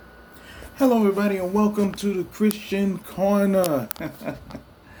Hello, everybody, and welcome to the Christian Corner.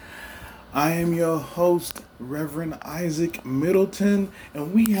 I am your host, Reverend Isaac Middleton,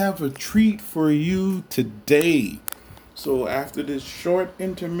 and we have a treat for you today. So, after this short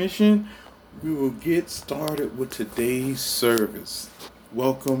intermission, we will get started with today's service.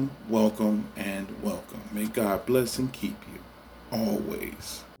 Welcome, welcome, and welcome. May God bless and keep you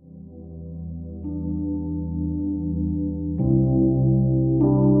always.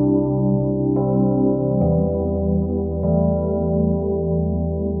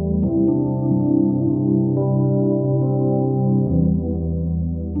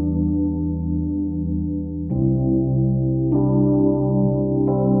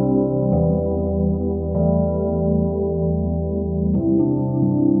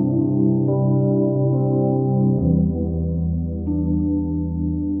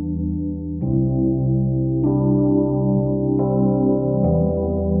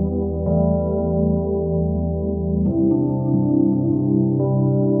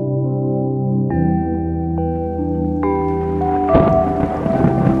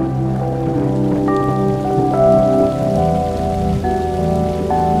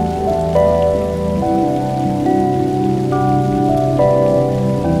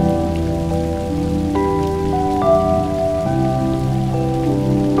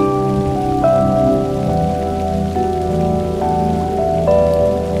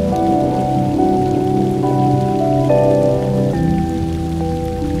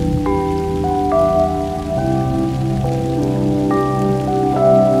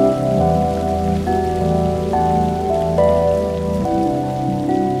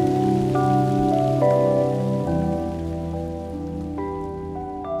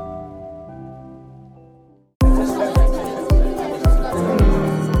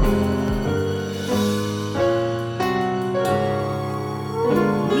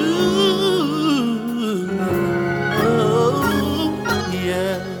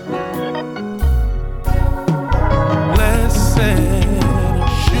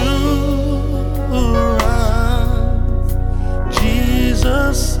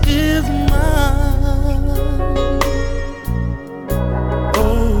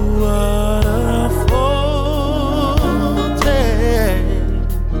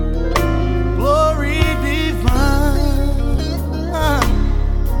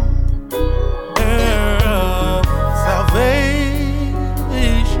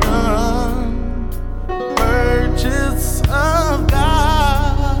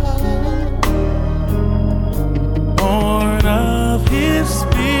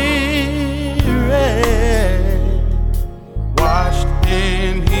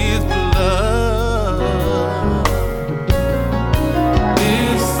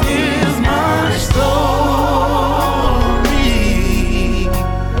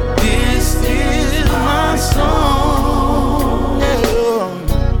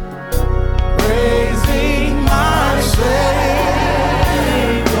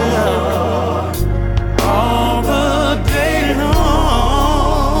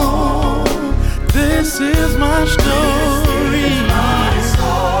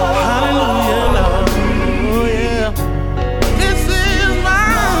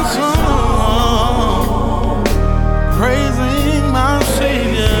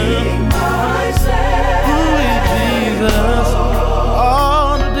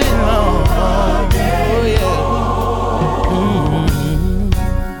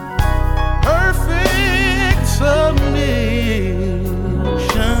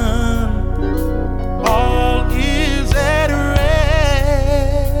 All is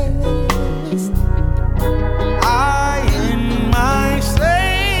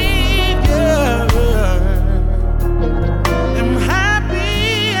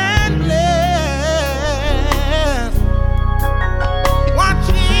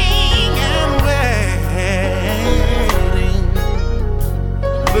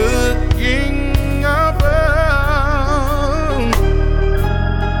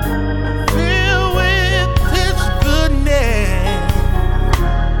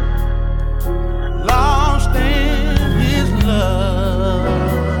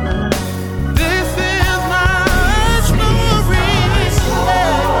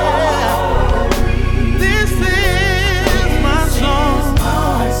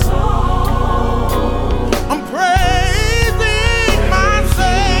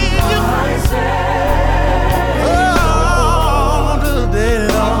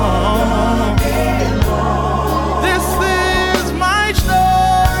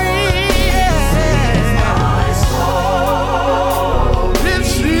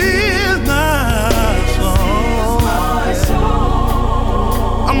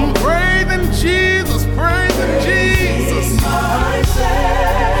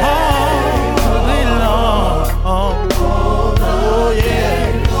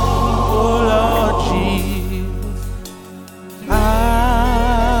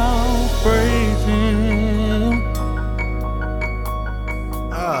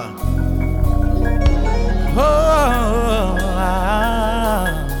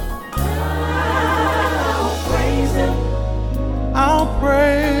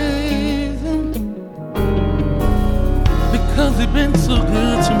he been so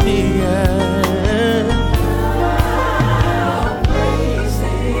good to me, yeah.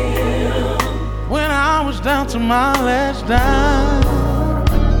 When I was down to my last dime,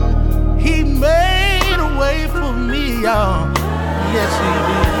 he made a way for me, y'all. Yes, he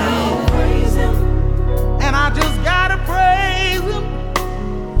did. And I just gotta praise him.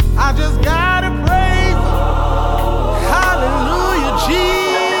 I just gotta praise him. Hallelujah,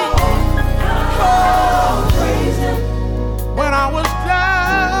 Jesus. Oh, when I was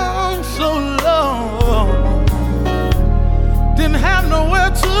down so low, didn't have nowhere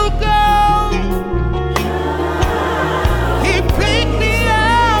to go, he picked me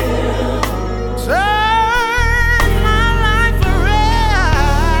up, turned my life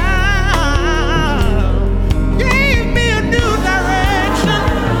around, gave me a new direction.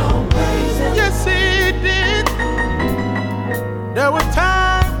 Yes, he did. There were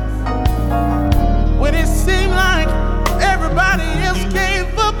times when it seemed like everybody else gave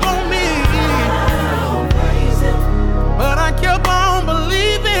up on me, but I kept on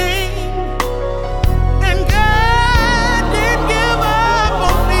believing, and God didn't give up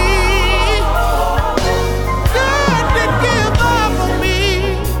on me. God didn't give up on me.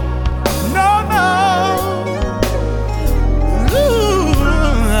 No, no. Ooh,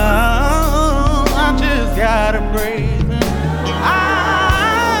 I just gotta praise him.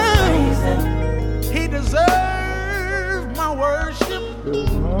 He deserves my worship.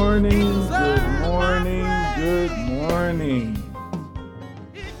 Good morning, good morning, good morning.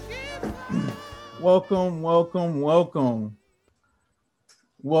 Welcome, welcome, welcome.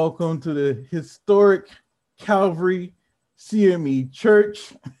 Welcome to the historic Calvary CME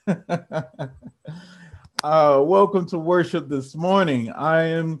Church. Welcome to worship this morning. I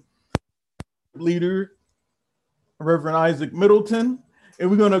am leader, Reverend Isaac Middleton, and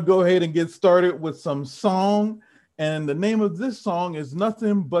we're going to go ahead and get started with some song. And the name of this song is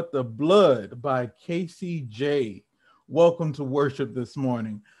Nothing But the Blood by KCJ. Welcome to worship this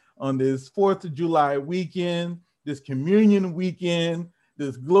morning on this 4th of July weekend, this communion weekend,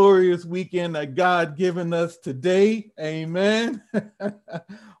 this glorious weekend that God given us today. Amen.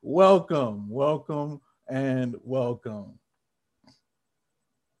 Welcome, welcome, and welcome.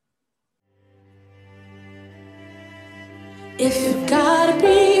 If God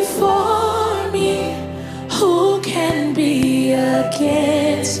be for me, who can be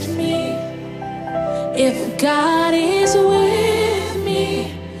against me? If God is with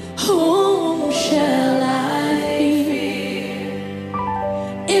me, whom shall I fear?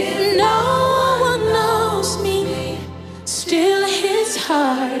 If no one knows me, still his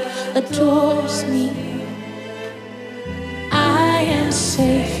heart adores me. I am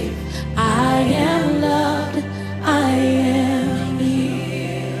safe, I am loved, I am healed.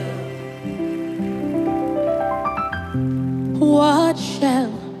 What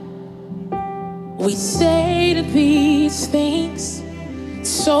shall we say to these things?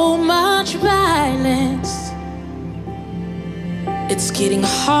 So much violence, it's getting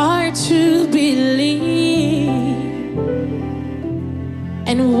hard to believe.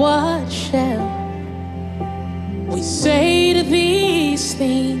 And what shall we say to these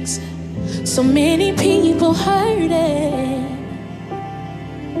things? So many people hurting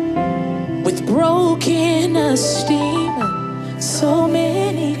with broken esteem, so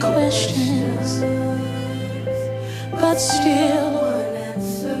many questions, but still one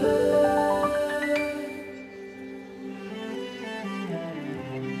answer.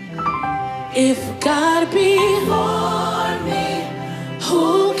 If God be for me,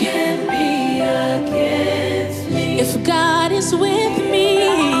 who can be against me? If God is with me,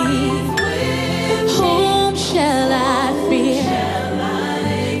 whom shall I fear?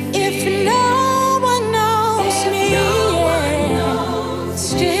 If no one knows me,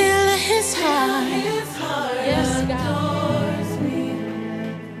 still his heart, yes, God.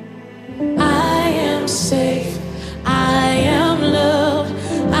 I am safe, I am loved,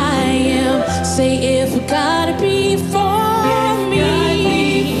 I am. Say if God be for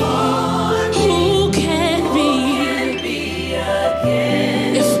me,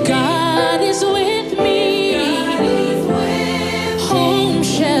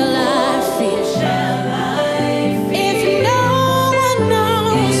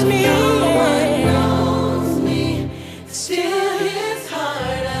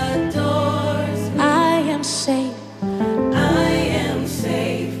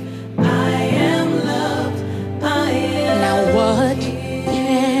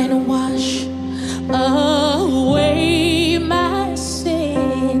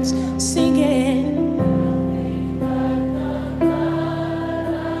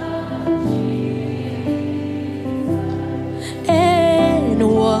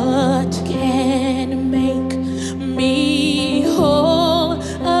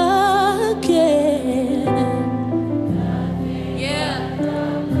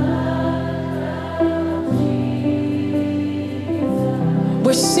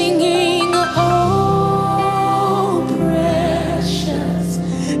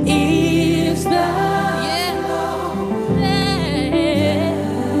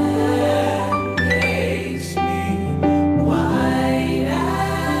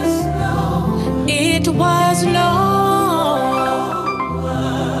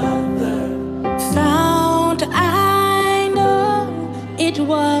 it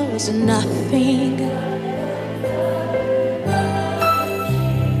was nothing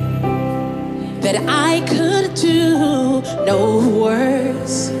that I could do, no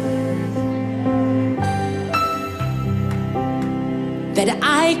words that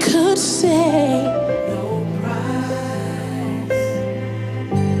I could say, no price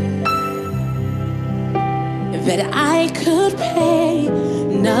that I could pay,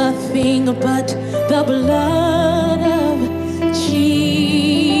 nothing but the blood of Jesus.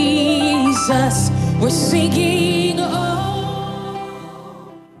 We're singing,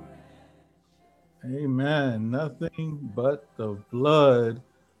 oh. Amen. Nothing but the blood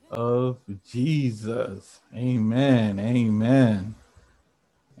of Jesus. Amen. Amen.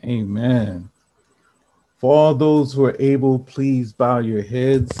 Amen. For all those who are able, please bow your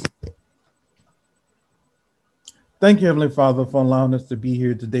heads. Thank you, Heavenly Father, for allowing us to be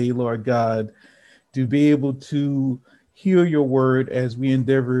here today, Lord God, to be able to hear your word as we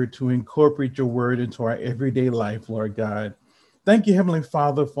endeavor to incorporate your word into our everyday life, Lord God. Thank you, Heavenly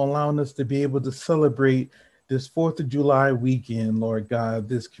Father, for allowing us to be able to celebrate this 4th of July weekend, Lord God,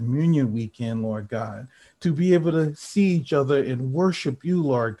 this communion weekend, Lord God, to be able to see each other and worship you,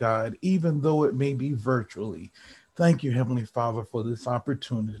 Lord God, even though it may be virtually. Thank you, Heavenly Father, for this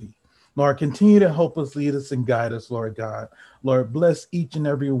opportunity. Lord, continue to help us, lead us, and guide us, Lord God. Lord, bless each and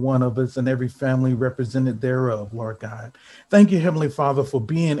every one of us and every family represented thereof, Lord God. Thank you, Heavenly Father, for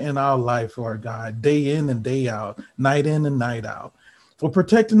being in our life, Lord God, day in and day out, night in and night out, for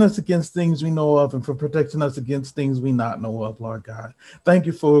protecting us against things we know of and for protecting us against things we not know of, Lord God. Thank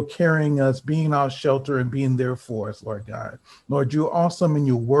you for carrying us, being our shelter, and being there for us, Lord God. Lord, you're awesome and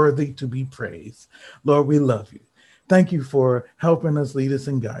you're worthy to be praised. Lord, we love you. Thank you for helping us, lead us,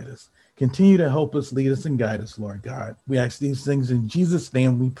 and guide us. Continue to help us, lead us, and guide us, Lord God. We ask these things in Jesus'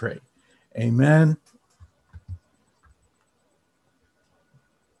 name we pray. Amen.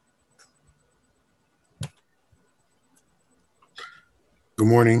 Good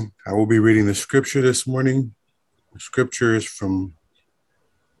morning. I will be reading the scripture this morning. The scripture is from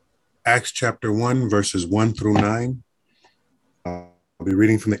Acts chapter 1, verses 1 through 9. I'll be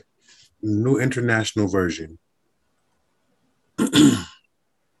reading from the New International Version.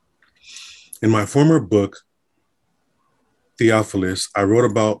 In my former book, Theophilus, I wrote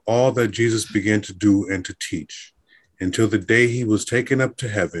about all that Jesus began to do and to teach until the day he was taken up to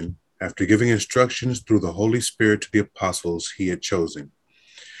heaven after giving instructions through the Holy Spirit to the apostles he had chosen.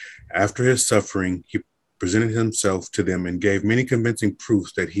 After his suffering, he presented himself to them and gave many convincing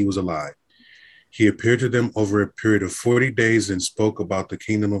proofs that he was alive. He appeared to them over a period of 40 days and spoke about the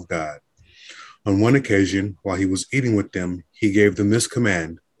kingdom of God. On one occasion, while he was eating with them, he gave them this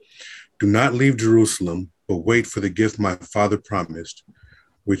command: "Do not leave Jerusalem, but wait for the gift my Father promised,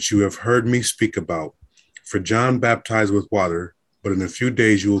 which you have heard me speak about. For John baptized with water, but in a few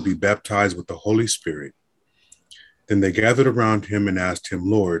days you will be baptized with the Holy Spirit." Then they gathered around him and asked him,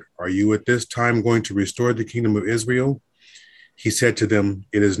 "Lord, are you at this time going to restore the kingdom of Israel?" He said to them,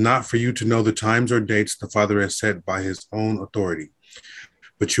 "It is not for you to know the times or dates the Father has set by his own authority,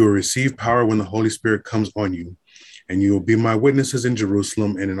 but you will receive power when the Holy Spirit comes on you, and you will be my witnesses in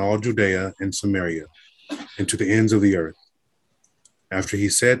Jerusalem and in all Judea and Samaria, and to the ends of the earth." After he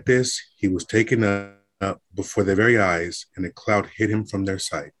said this, he was taken up before their very eyes, and a cloud hid him from their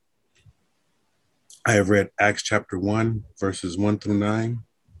sight. I have read Acts chapter 1, verses 1 through 9.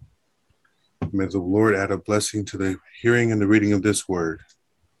 May the Lord add a blessing to the hearing and the reading of this word.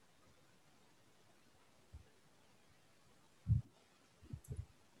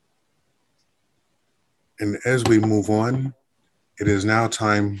 And as we move on, it is now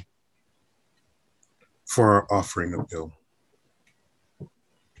time for our offering appeal.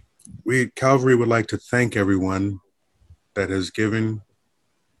 We at Calvary would like to thank everyone that has given.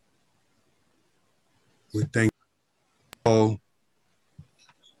 We thank all.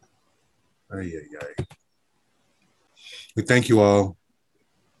 We thank you all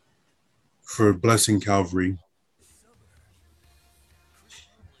for blessing Calvary.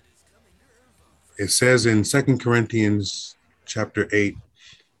 It says in 2 Corinthians chapter 8,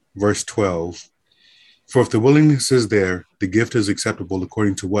 verse 12, "For if the willingness is there, the gift is acceptable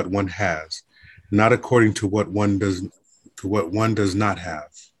according to what one has, not according to what one does not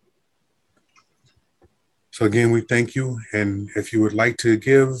have." So again, we thank you. And if you would like to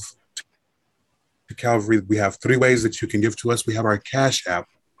give to Calvary, we have 3 ways that you can give to us. We have our Cash App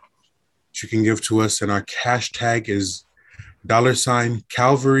that you can give to us, and our cash tag is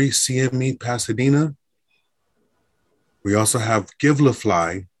 $Calvary CME Pasadena. We also have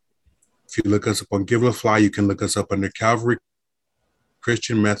GiveLaFly. If you look us up on GiveLaFly, you can look us up under Calvary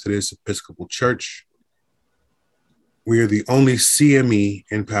Christian Methodist Episcopal Church. We are the only CME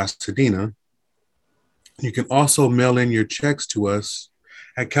in Pasadena. You can also mail in your checks to us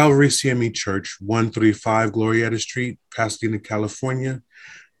at Calvary CME Church, 135 Glorietta Street, Pasadena, California,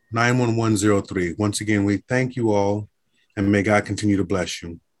 91103. Once again, we thank you all, and may God continue to bless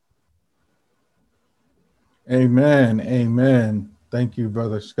you. Amen. Amen. Thank you,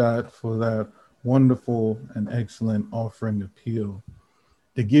 Brother Scott, for that wonderful and excellent offering appeal.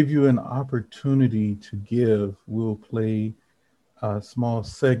 To give you an opportunity to give, we'll play a small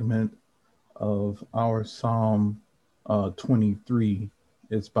segment of our Psalm 23.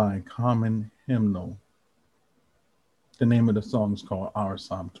 It's by Common Hymnal. The name of the song is called Our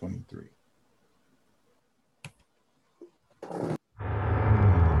Psalm 23.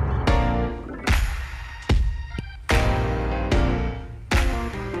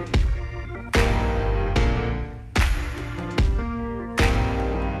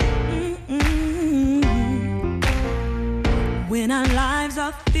 When our lives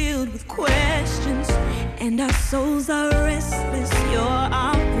are filled with questions and our souls are restless, you're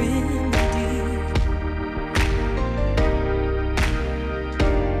our remedy.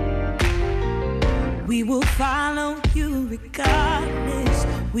 We will follow you regardless.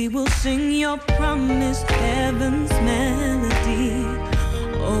 We will sing your promise, heaven's melody.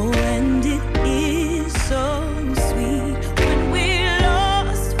 Oh, and it is so sweet when we're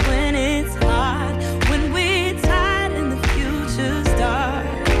lost, when it's hard, when we're tired and the future's dark.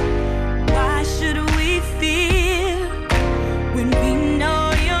 Why should we fear when we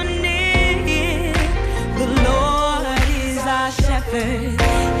know you're near? The Lord is our shepherd.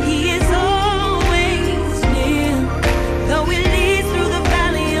 He is always near. Though we lead through the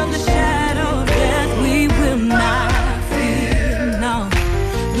valley of the shadow of death, we will not fear. No.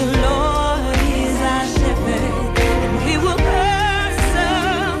 The Lord is our shepherd, and we will persevere.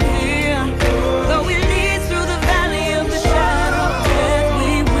 Though we lead through the valley of the shadow of death,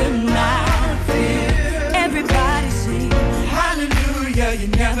 we will not fear. Everybody sing, hallelujah, you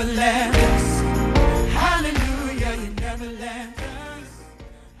never left us. Hallelujah, you never left us.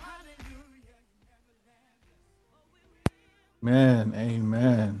 Hallelujah, you never left us. Man,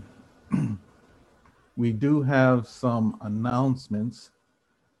 amen. We do have some announcements.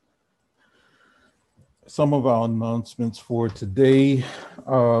 Some of our announcements for today.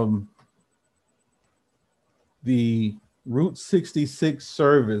 The Route 66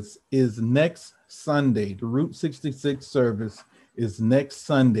 service is next Sunday. The Route 66 service is next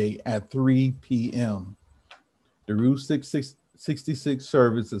Sunday at 3 p.m. The Route 66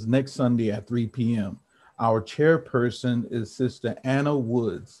 service is next Sunday at 3 p.m. Our chairperson is Sister Anna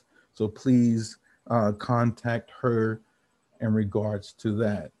Woods. So please contact her in regards to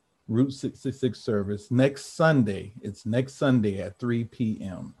that. Route 66 service next Sunday. It's next Sunday at 3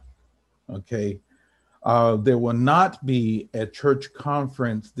 p.m. Okay. There will not be a church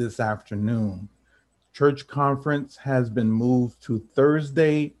conference this afternoon. Church conference has been moved to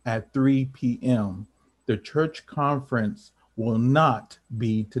Thursday at 3 p.m. The church conference will not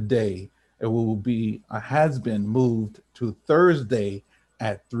be today. It will be, has been moved to Thursday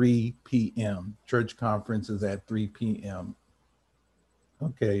at 3 p.m. Church conference is at 3 p.m.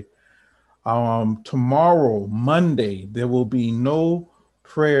 Okay. Tomorrow, Monday, there will be no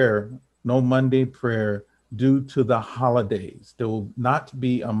prayer, no Monday prayer due to the holidays. There will not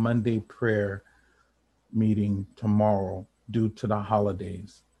be a Monday prayer meeting tomorrow due to the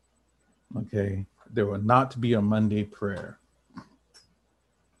holidays. Okay. There will not be a Monday prayer.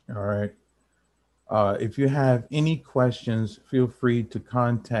 All right. If you have any questions, feel free to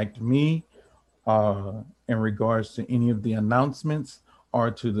contact me in regards to any of the announcements or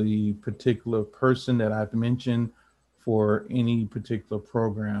to the particular person that I've mentioned for any particular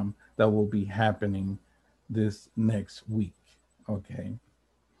program that will be happening this next week. Okay.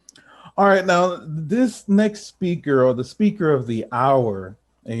 All right. Now, this next speaker, or the speaker of the hour,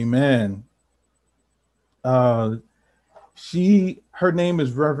 amen. Her name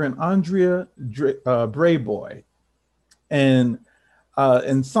is Reverend Andra Brayboy. And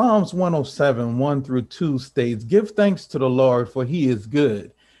in Psalms 107, 1 through 2 states, "Give thanks to the Lord, for he is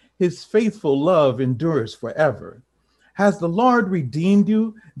good. His faithful love endures forever. Has the Lord redeemed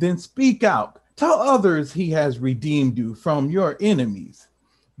you? Then speak out. Tell others he has redeemed you from your enemies."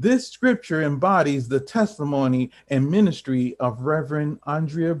 This scripture embodies the testimony and ministry of Reverend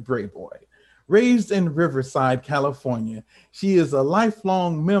Andra Brayboy. Raised in Riverside, California, she is a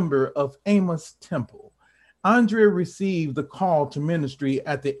lifelong member of Amos Temple. Andrea received the call to ministry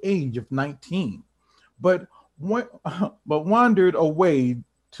at the age of 19, but wandered away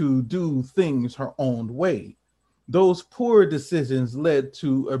to do things her own way. Those poor decisions led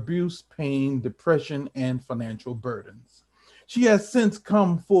to abuse, pain, depression, and financial burdens. She has since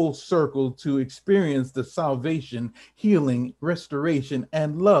come full circle to experience the salvation, healing, restoration,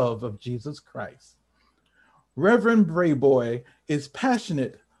 and love of Jesus Christ. Reverend Brayboy is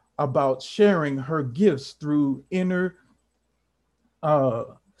passionate about sharing her gifts through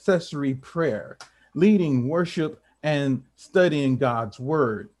intercessory prayer, leading worship, and studying God's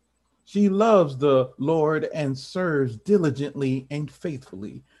word. She loves the Lord and serves diligently and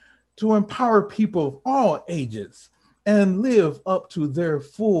faithfully to empower people of all ages and live up to their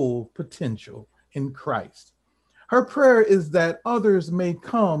full potential in Christ. Her prayer is that others may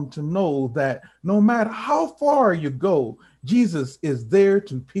come to know that no matter how far you go, Jesus is there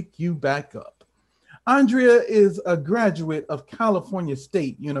to pick you back up. Andrea is a graduate of California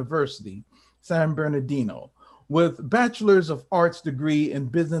State University, San Bernardino, with Bachelor's of Arts degree in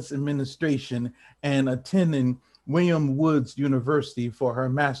Business Administration and attending William Woods University for her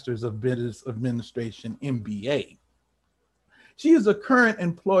Master's of Business Administration, MBA. She is a current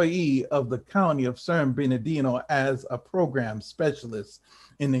employee of the County of San Bernardino as a program specialist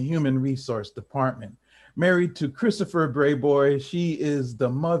in the Human Resource Department. Married to Christopher Brayboy, she is the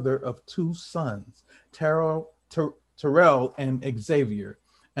mother of two sons, Terrell and Xavier,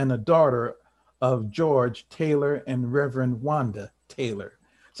 and a daughter of George Taylor and Reverend Wanda Taylor.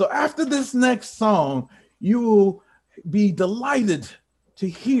 So after this next song, you will be delighted to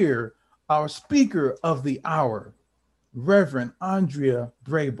hear our speaker of the hour, Reverend Andrea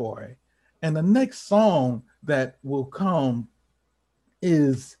Brayboy. And the next song that will come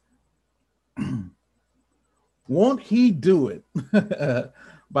is Won't He Do It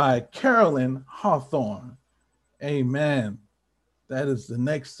by Carolyn Hawthorne. Amen. That is the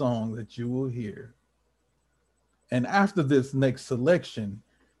next song that you will hear. And after this next selection,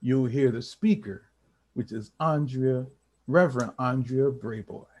 you'll hear the speaker, which is Reverend Andrea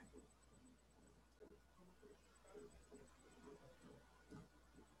Brayboy.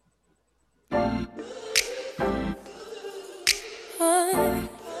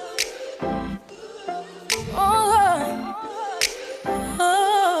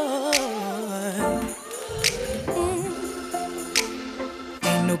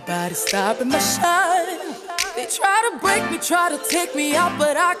 Nobody stopping my shine. They try to break me, try to take me out,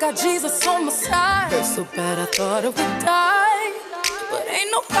 but I got Jesus on my side. Felt so bad I thought I would die, but ain't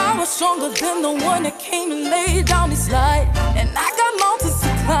no power stronger than the one that came and laid down his life. And I got mountains to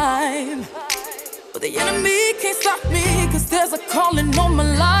climb, but the enemy can't stop me, cause there's a calling on my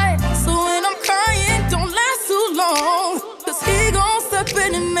life. So when I'm crying, don't last too long, cause he gon' step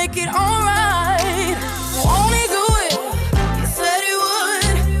in and make it alright. Won't he do it? He said he would.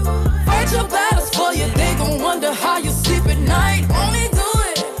 Fight your battles for you, they gon' wonder how you sleep at night. Won't he do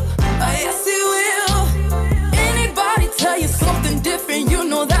it? Yes he will. Anybody tell you something different, you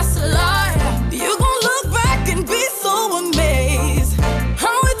know that's a lie. You gon' look back and be so amazed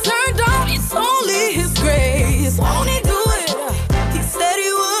how it turned out, it's only his grace. Won't he do it? He said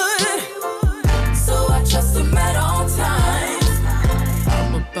he would. So I trust him at all times.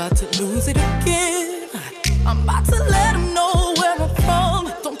 I'm about to lose it again. I'm about to let him know where I'm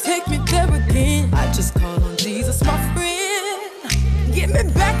from. Don't take me there again. I just call on Jesus, my friend. Get me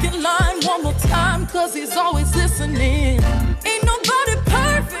back in line one more time, cause he's always listening. Ain't nobody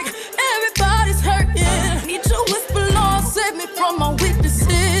perfect, everybody's hurting. Need your whisper, Lord, save me from my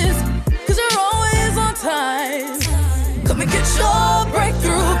weaknesses, cause you're always on time. Come and get your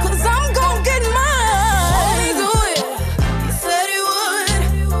breakthrough, cause I'm gon' get mine. Won't he do it? He said he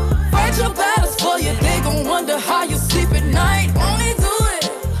would. Fight your battles for you, they gon' wonder how you sleep at night. Won't he do it?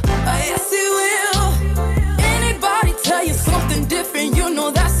 Yes he will. Anybody tell you something different, you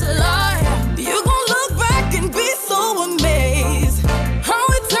know that's a lie. You gon' look back and be so amazed how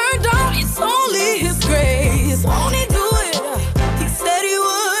it turned out, it's only his grace. Won't he do it? He said he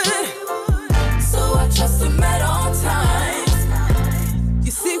would. So I trust him at all times.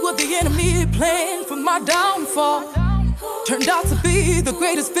 You see what the enemy planned for my downfall turned out to be the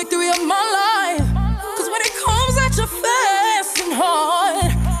greatest victory of my life. Cause when it comes at you fast and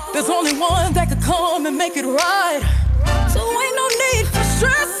hard, there's only one that could come and make it right. So ain't no need for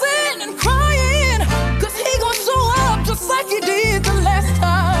stressing and crying, cause he gon' show up just like he did the last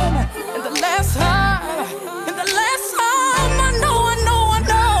time. And the last time, and the last time, I know.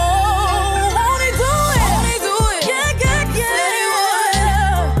 Won't he do it? Won't he do it? Yeah. Said he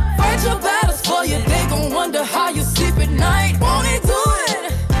would. Fight your battles for you, they gon' wonder how you sleep at night. Won't he do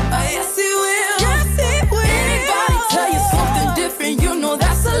it? Yes he will. Yes he will. Anybody tell you something different, you know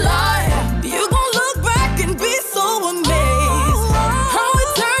that's a lie. You gon' look back and be so amazed how it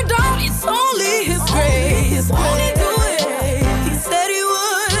turned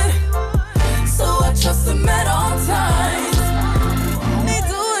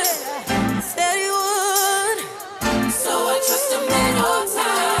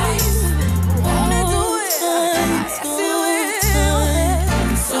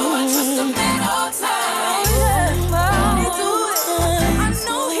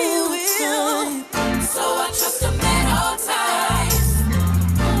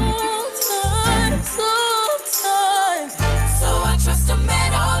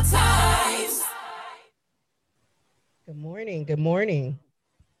morning.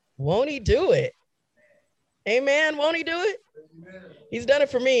 Won't he do it? Amen. Won't he do it? He's done it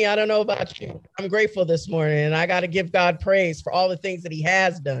for me. I don't know about you. I'm grateful this morning, and I got to give God praise for all the things that he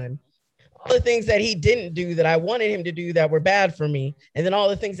has done, all the things that he didn't do that I wanted him to do that were bad for me, and then all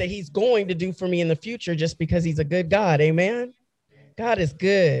the things that he's going to do for me in the future just because he's a good God. Amen. God is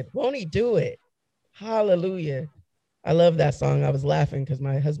good. Won't he do it? Hallelujah. I love that song. I was laughing because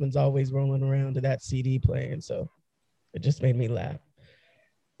my husband's always rolling around to that CD playing, so it just made me laugh.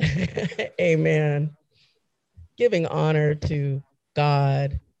 Amen. Giving honor to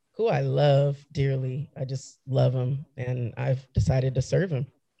God, who I love dearly. I just love him, and I've decided to serve him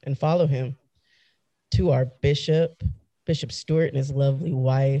and follow him. To our Bishop Stewart and his lovely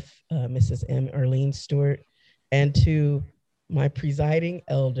wife, Mrs. M. Erlene Stewart, and to my presiding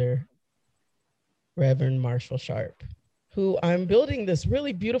elder, Reverend Marshall Sharp, who I'm building this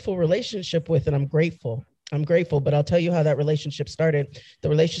really beautiful relationship with, and I'm grateful. But I'll tell you how that relationship started. The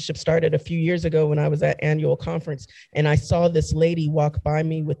relationship started a few years ago when I was at annual conference, and I saw this lady walk by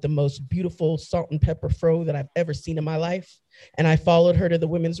me with the most beautiful salt and pepper fro that I've ever seen in my life. And I followed her to the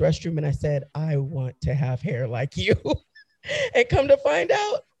women's restroom and I said, I want to have hair like you. And come to find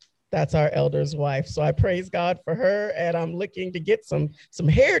out, that's our elder's wife. So I praise God for her, and I'm looking to get some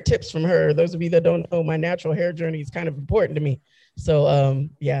hair tips from her. Those of you that don't know, my natural hair journey is kind of important to me. So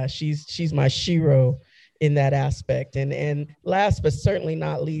yeah, she's my shero in that aspect. And last but certainly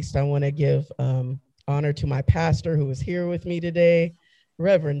not least, I want to give honor to my pastor who is here with me today,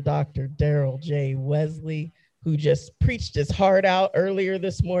 Reverend Dr. Daryl J. Wesley, who just preached his heart out earlier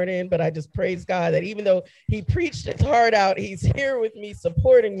this morning. But I just praise God that even though he preached his heart out, he's here with me,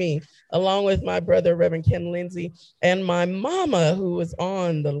 supporting me, along with my brother, Reverend Ken Lindsay, and my mama, who was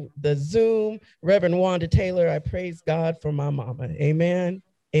on the Zoom, Reverend Wanda Taylor. I praise God for my mama. Amen.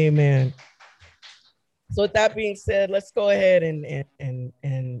 Amen. So with that being said, let's go ahead and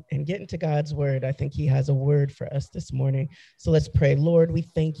get into God's word. I think he has a word for us this morning. So let's pray. Lord, we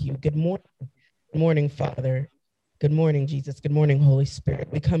thank you. Good morning. Good morning, Father. Good morning, Jesus. Good morning, Holy Spirit.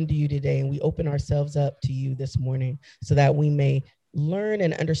 We come to you today and we open ourselves up to you this morning so that we may learn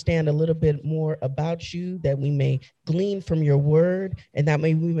and understand a little bit more about you, that we may glean from your word, and that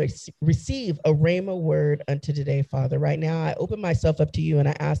we may receive a rhema word unto today, Father. Right now, I open myself up to you and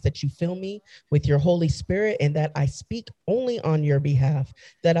I ask that you fill me with your Holy Spirit, and that I speak only on your behalf,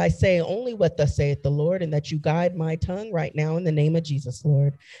 that I say only what thus saith the Lord, and that you guide my tongue right now in the name of Jesus,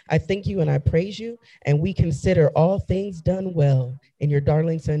 Lord. I thank you and I praise you, and we consider all things done well. In your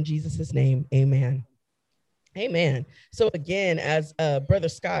darling son, Jesus' name, amen. Amen. So again, as Brother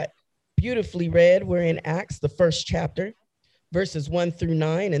Scott beautifully read, we're in Acts, the first chapter, verses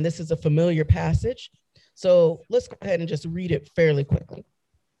 1-9, and this is a familiar passage. So let's go ahead and just read it fairly quickly.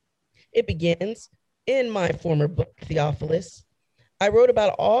 It begins, in my former book, Theophilus, I wrote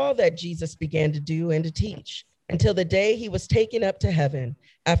about all that Jesus began to do and to teach until the day he was taken up to heaven,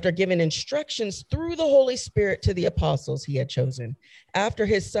 after giving instructions through the Holy Spirit to the apostles he had chosen. After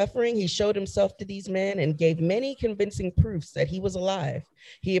his suffering, he showed himself to these men and gave many convincing proofs that he was alive.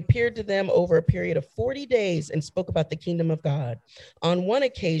 He appeared to them over a period of 40 days and spoke about the kingdom of God. On one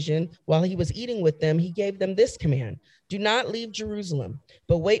occasion, while he was eating with them, he gave them this command: do not leave Jerusalem,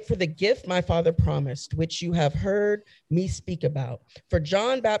 but wait for the gift my Father promised, which you have heard me speak about. For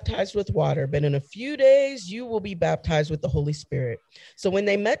John baptized with water, but in a few days you will be baptized with the Holy Spirit. So when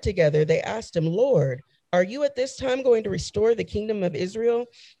they met together, they asked him, Lord, are you at this time going to restore the kingdom of Israel?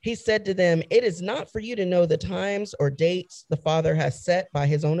 He said to them, it is not for you to know the times or dates the Father has set by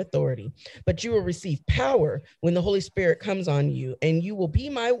his own authority, but you will receive power when the Holy Spirit comes on you, and you will be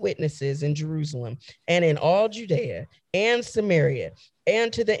my witnesses in Jerusalem and in all Judea and Samaria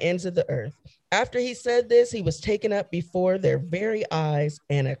and to the ends of the earth. After he said this, he was taken up before their very eyes,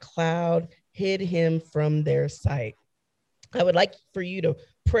 and a cloud hid him from their sight. I would like for you to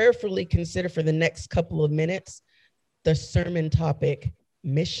prayerfully consider for the next couple of minutes the sermon topic,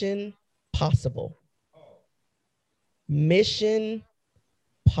 Mission Possible. Mission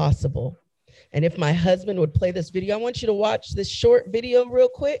Possible. And if my husband would play this video, I want you to watch this short video real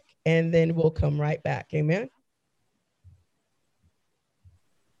quick, and then we'll come right back. Amen.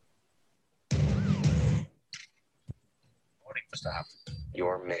 Stop.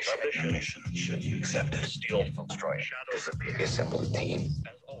 Your mission, should you accept it, steal, destroy, disappear, assemble a team.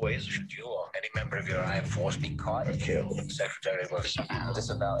 As always, should you or any member of your IM force be caught or killed, Secretary will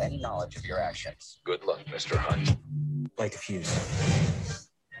disavow any knowledge of your actions. Good luck, Mr. Hunt. Light the fuse.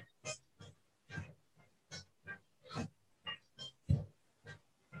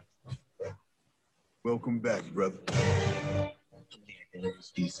 Welcome back, brother.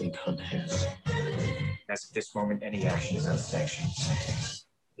 These decent hunters. As at this moment, any action is unsanctioned.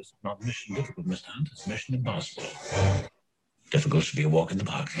 This is not mission difficult, Mr. Hunt. It's mission impossible. Difficult should be a walk in the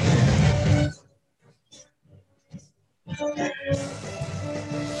park.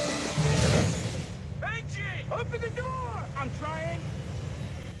 Benji! Open the door! I'm trying.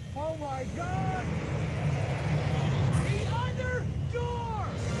 Oh my God! The other door!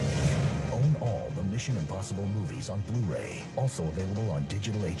 Own all the Mission Impossible movies on Blu-ray. Also available on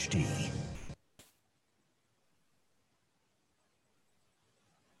digital HD.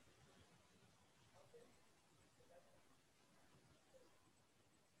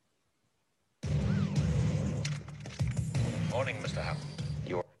 Morning, Mr. Hunt.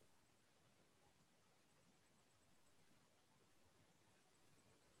 You're...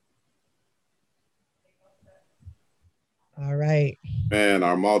 All right. Man,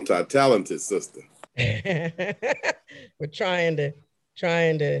 our multi-talented sister. We're trying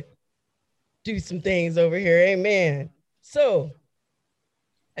to do some things over here. Amen. So,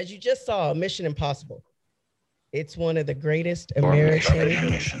 as you just saw, Mission Impossible. It's one of the greatest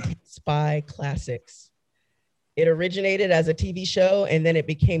American spy classics. It originated as a TV show, and then it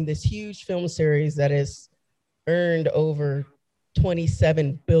became this huge film series that has earned over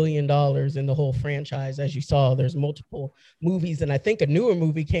 $27 billion in the whole franchise. As you saw, there's multiple movies, and I think a newer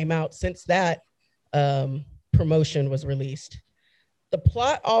movie came out since that promotion was released. The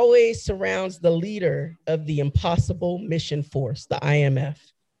plot always surrounds the leader of the Impossible Mission Force, the IMF.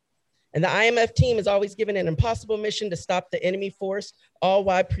 And the IMF team is always given an impossible mission to stop the enemy force, all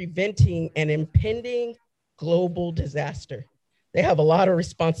while preventing an impending global disaster. They have a lot of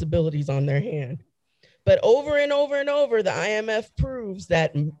responsibilities on their hand. But over and over and over, the IMF proves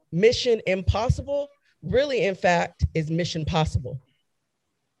that Mission Impossible really, in fact, is Mission Possible.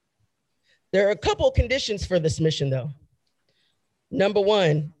 There are a couple conditions for this mission, though. Number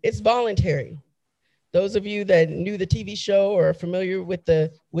one, it's voluntary. Those of you that knew the TV show or are familiar with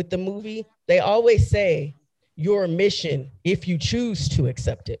the movie, they always say your mission if you choose to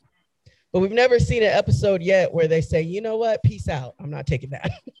accept it. But we've never seen an episode yet where they say, you know what, peace out. I'm not taking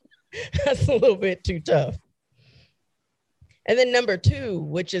that. That's a little bit too tough. And then number two,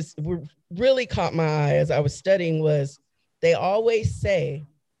 which is really caught my eye as I was studying, was they always say,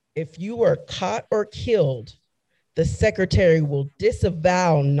 if you were caught or killed, the secretary will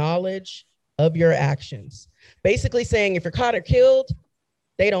disavow knowledge of your actions. Basically saying if you're caught or killed,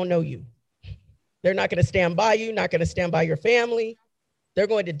 they don't know you. They're not going to stand by you, not going to stand by your family. They're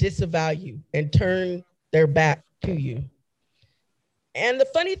going to disavow you and turn their back to you. And the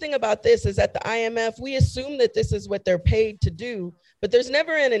funny thing about this is at the IMF, we assume that this is what they're paid to do, but there's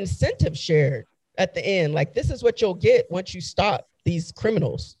never an incentive shared at the end. Like, this is what you'll get once you stop these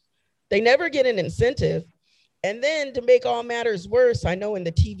criminals. They never get an incentive. And then to make all matters worse, I know in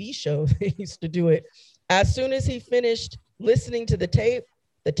the TV show, they used to do it. As soon as he finished listening to the tape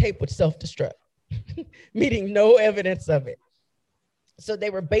would self-destruct, meaning no evidence of it. So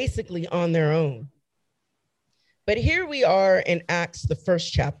they were basically on their own. But here we are in Acts, the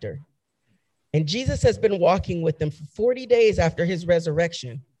first chapter. And Jesus has been walking with them for 40 days after his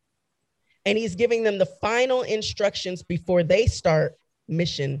resurrection. And he's giving them the final instructions before they start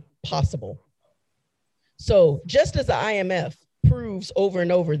Mission Possible. So just as the IMF proves over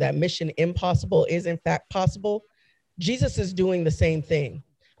and over that Mission Impossible is in fact possible, Jesus is doing the same thing.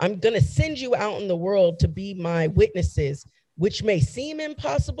 I'm going to send you out in the world to be my witnesses, which may seem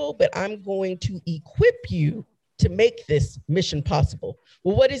impossible, but I'm going to equip you to make this mission possible.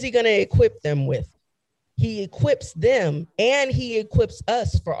 Well, what is he going to equip them with? He equips them and he equips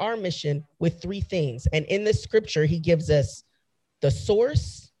us for our mission with three things. And in this scripture, he gives us the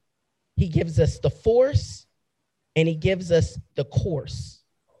source, he gives us the force, and he gives us the course.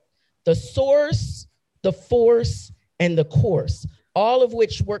 The source, the force, and the course, all of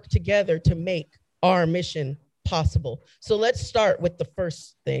which work together to make our mission possible. So let's start with the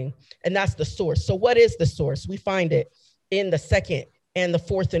first thing, and that's the source. So what is the source? We find it in the second and the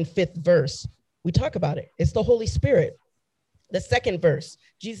fourth and fifth verse. We talk about it. It's the Holy Spirit. The second verse,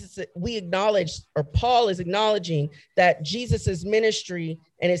 we acknowledge, or Paul is acknowledging that Jesus's ministry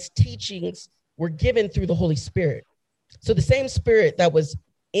and his teachings were given through the Holy Spirit. So the same spirit that was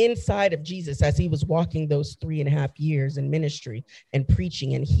inside of Jesus as he was walking those 3.5 years in ministry and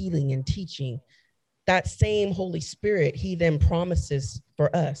preaching and healing and teaching, that same Holy Spirit he then promises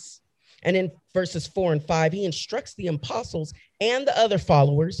for us. And in verses 4 and 5, he instructs the apostles and the other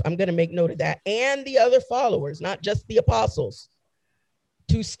followers, I'm going to make note of that, and the other followers, not just the apostles,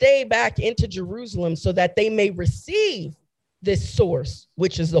 to stay back into Jerusalem so that they may receive this source,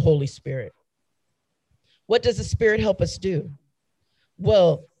 which is the Holy Spirit. What does the Spirit help us do?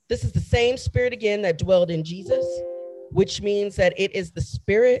 Well, this is the same spirit again that dwelled in Jesus, which means that it is the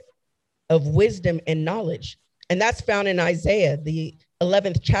spirit of wisdom and knowledge. And that's found in Isaiah, the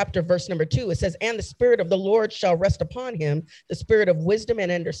 11th chapter, verse number 2. It says, and the spirit of the Lord shall rest upon him, the spirit of wisdom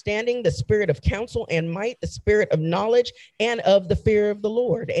and understanding, the spirit of counsel and might, the spirit of knowledge and of the fear of the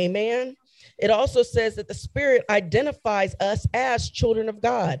Lord. Amen. It also says that the spirit identifies us as children of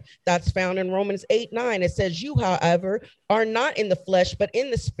God. That's found in Romans 8:9. It says, you, however, are not in the flesh, but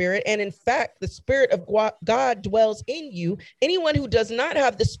in the spirit. And in fact, the spirit of God dwells in you. Anyone who does not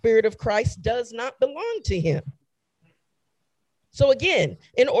have the spirit of Christ does not belong to him. So again,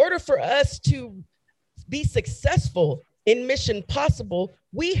 in order for us to be successful in Mission Possible,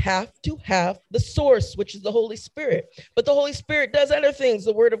 we have to have the source, which is the Holy Spirit. But the Holy Spirit does other things.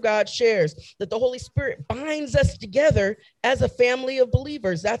 The Word of God shares that the Holy Spirit binds us together as a family of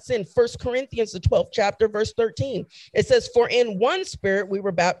believers. That's in 1 Corinthians, the 12th chapter, verse 13. It says, for in one spirit we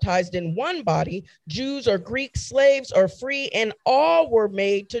were baptized in one body, Jews or Greeks, slaves or free, and all were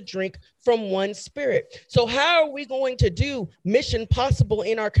made to drink from one spirit. So how are we going to do Mission Possible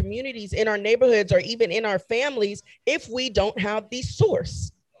in our communities, in our neighborhoods, or even in our families if we don't have the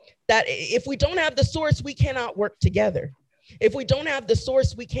source? That if we don't have the source, we cannot work together. If we don't have the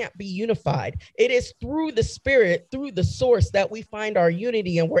source, we can't be unified. It is through the spirit, through the source, that we find our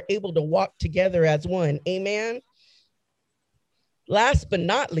unity and we're able to walk together as one. Amen. Last but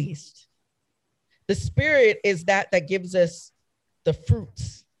not least, the spirit is that gives us the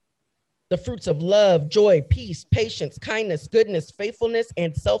fruits of love, joy, peace, patience, kindness, goodness, faithfulness,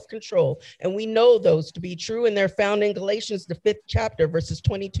 and self-control. And we know those to be true, and they're found in Galatians, the 5th chapter, verses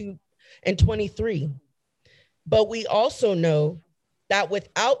 22 and 23. But we also know that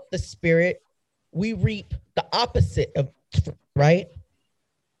without the spirit, we reap the opposite of, right?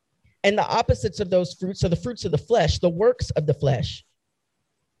 And the opposites of those fruits are the fruits of the flesh, the works of the flesh,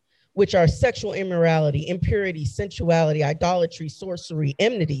 which are sexual immorality, impurity, sensuality, idolatry, sorcery,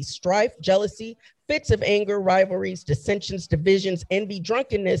 enmity, strife, jealousy, fits of anger, rivalries, dissensions, divisions, envy,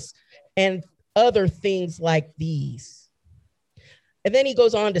 drunkenness, and other things like these. And then he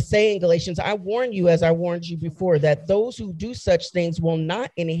goes on to say in Galatians, I warn you, as I warned you before, that those who do such things will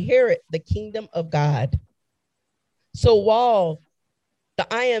not inherit the kingdom of God. So while the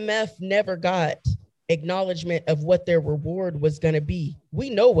IMF never got acknowledgement of what their reward was going to be,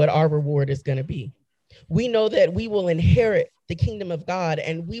 we know what our reward is going to be. We know that we will inherit the kingdom of God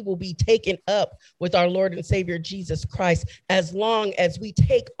and we will be taken up with our Lord and Savior Jesus Christ as long as we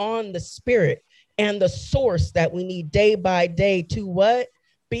take on the spirit and the source that we need day by day to what?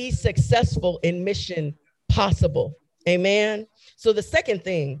 Be successful in Mission Possible. Amen. So the second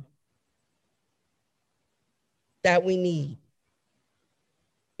thing that we need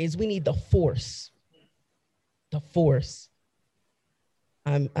is we need the force. The force.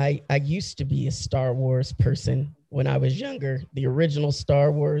 I used to be a Star Wars person when I was younger, the original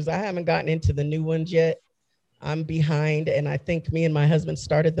Star Wars. I haven't gotten into the new ones yet. I'm behind, and I think me and my husband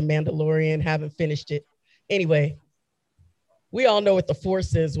started The Mandalorian, haven't finished it. Anyway, we all know what the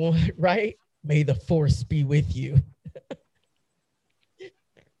force is, right? May the force be with you.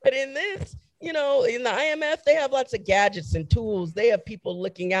 But in this, you know, in the IMF, they have lots of gadgets and tools. They have people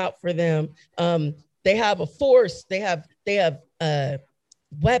looking out for them. They have a force. They have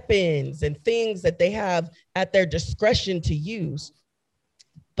weapons and things that they have at their discretion to use.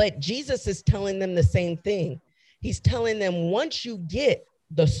 But Jesus is telling them the same thing. He's telling them once you get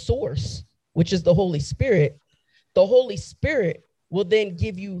the source, which is the Holy Spirit will then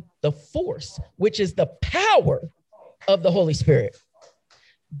give you the force, which is the power of the Holy Spirit.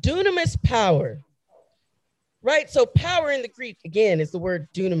 Dunamis power. Right? So power in the Greek, again, is the word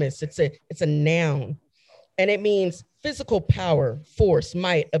dunamis. It's a noun, and it means physical power, force,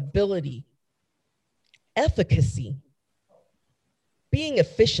 might, ability, efficacy, being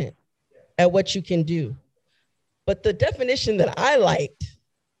efficient at what you can do. But the definition that I liked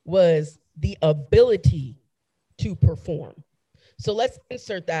was the ability to perform. So let's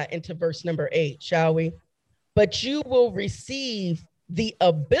insert that into verse number 8, shall we? But you will receive the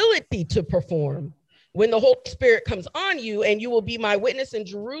ability to perform when the Holy Spirit comes on you, and you will be my witness in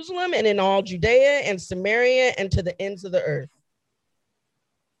Jerusalem and in all Judea and Samaria and to the ends of the earth.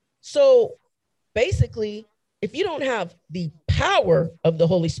 So basically, if you don't have the power of the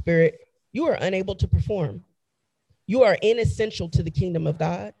Holy Spirit, you are unable to perform. You are inessential to the kingdom of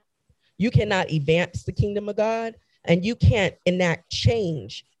God. You cannot advance the kingdom of God, and you can't enact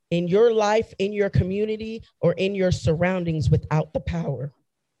change in your life, in your community, or in your surroundings without the power.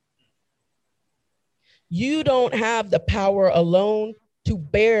 You don't have the power alone to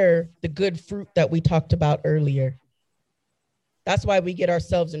bear the good fruit that we talked about earlier. That's why we get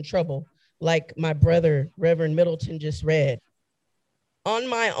ourselves in trouble. Like my brother, Reverend Middleton, just read. On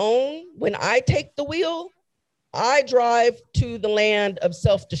my own, when I take the wheel, I drive to the land of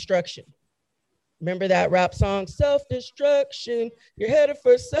self-destruction. Remember that rap song, self-destruction, you're headed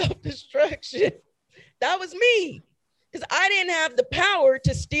for self-destruction. That was me, because I didn't have the power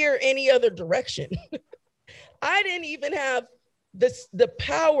to steer any other direction. I didn't even have the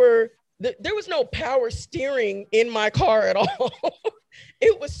power. There was no power steering in my car at all.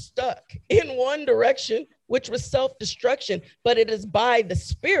 It was stuck in one direction, which was self-destruction. But it is by the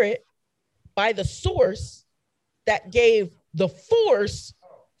Spirit, by the source, that gave the force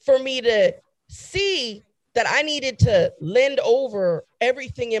for me to see that I needed to lend over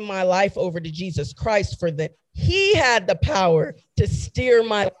everything in my life over to Jesus Christ, for that he had the power to steer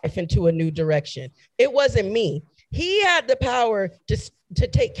my life into a new direction. It wasn't me. He had the power to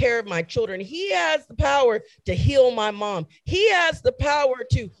take care of my children. He has the power to heal my mom. He has the power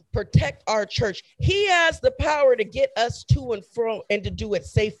to protect our church. He has the power to get us to and fro and to do it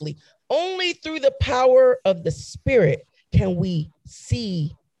safely. Only through the power of the Spirit can we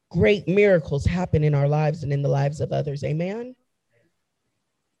see great miracles happen in our lives and in the lives of others. Amen.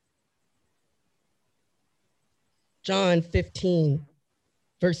 John 15,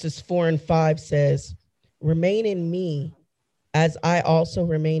 verses 4 and 5 says, remain in me as I also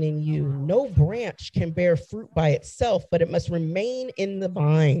remain in you. No branch can bear fruit by itself, but it must remain in the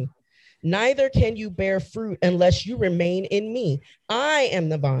vine. Neither can you bear fruit unless you remain in me. I am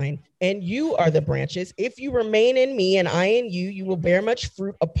the vine, and you are the branches. If you remain in me and I in you, you will bear much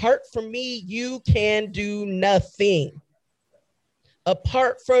fruit. Apart from me, you can do nothing.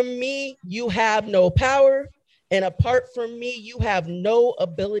 Apart from me, you have no power. And apart from me, you have no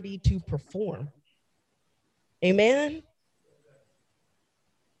ability to perform. Amen.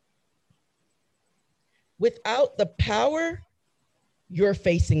 Without the power, you're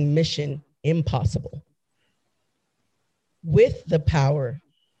facing mission impossible. With the power,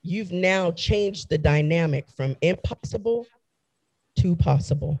 you've now changed the dynamic from impossible to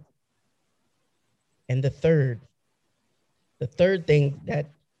possible. And the third thing that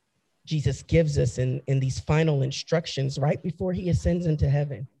Jesus gives us in these final instructions right before he ascends into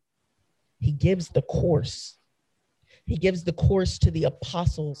heaven, he gives the course. He gives the course to the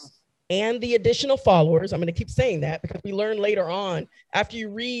apostles and the additional followers. I'm going to keep saying that because we learn later on, after you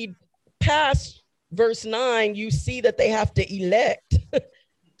read past verse 9, you see that they have to elect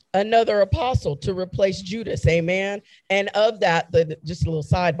another apostle to replace Judas. Amen. And of that, just a little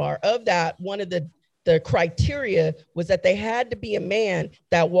sidebar, of that, one of the criteria was that they had to be a man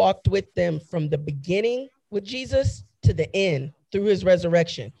that walked with them from the beginning with Jesus to the end through his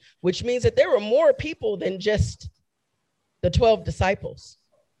resurrection, which means that there were more people than just the 12 disciples,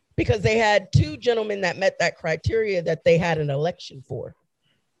 because they had two gentlemen that met that criteria that they had an election for.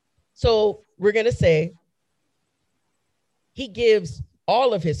 So we're going to say he gives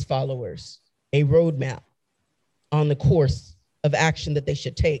all of his followers a roadmap on the course of action that they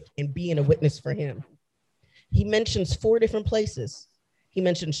should take in being a witness for him. He mentions 4 different places. He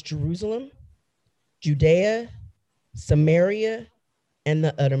mentions Jerusalem, Judea, Samaria, and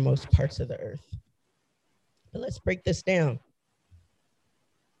the uttermost parts of the earth. But let's break this down.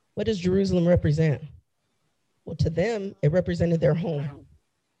 What does Jerusalem represent? Well, to them, it represented their home.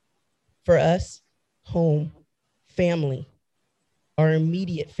 For us, home, family, our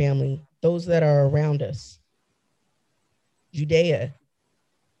immediate family, those that are around us. Judea,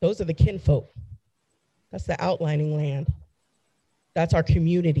 those are the kinfolk. That's the outlining land. That's our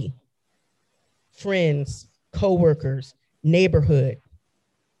community. Friends, co-workers, neighborhood.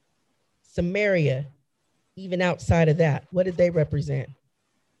 Samaria, even outside of that, what did they represent?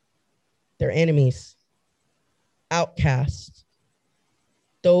 Their enemies, outcasts,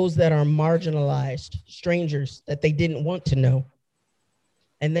 those that are marginalized, strangers that they didn't want to know.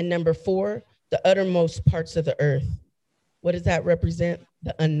 And then number 4, the uttermost parts of the earth. What does that represent?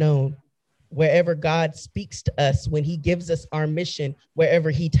 The unknown. Wherever God speaks to us, when he gives us our mission, wherever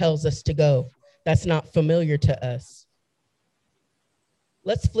he tells us to go, that's not familiar to us.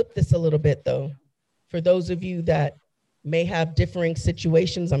 Let's flip this a little bit though. For those of you that may have differing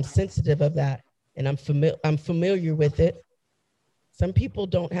situations, I'm sensitive of that and I'm familiar with it. Some people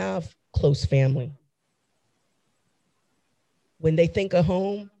don't have close family. When they think of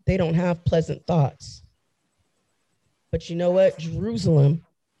home, they don't have pleasant thoughts. But you know what? Jerusalem,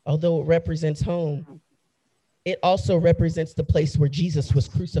 although it represents home, it also represents the place where Jesus was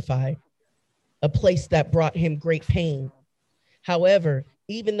crucified, a place that brought him great pain. However,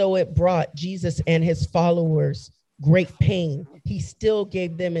 even though it brought Jesus and his followers great pain, he still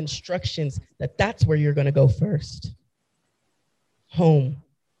gave them instructions that that's where you're going to go first. home.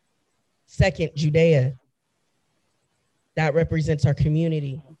 Second, Judea. That represents our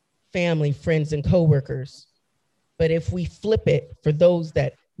community, family, friends, and coworkers. But if we flip it for those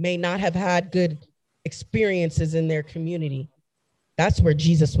that may not have had good experiences in their community, that's where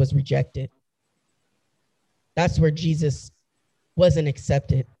Jesus was rejected. That's where Jesus wasn't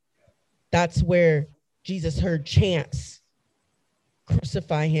accepted. That's where Jesus heard chants,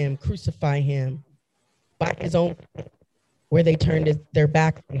 crucify him, by his own, where they turned their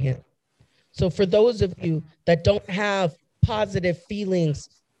back on him. So for those of you that don't have positive feelings,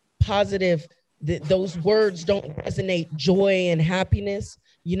 those words don't resonate, joy and happiness,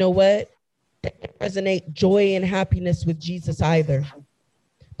 you know what? They don't resonate joy and happiness with Jesus either.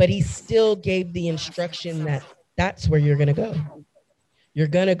 But he still gave the instruction that that's where you're going to go. You're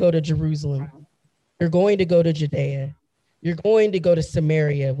going to go to Jerusalem. You're going to go to Judea. You're going to go to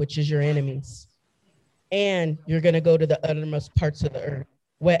Samaria, which is your enemies. And you're going to go to the uttermost parts of the earth,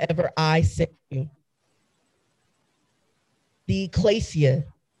 wherever I send you. The ecclesia,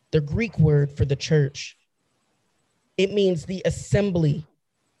 the Greek word for the church, it means the assembly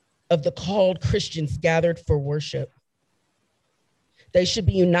of the called Christians gathered for worship. They should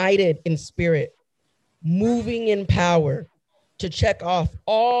be united in spirit, moving in power to check off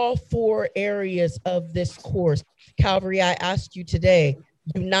all 4 areas of this course. Calvary, I ask you today,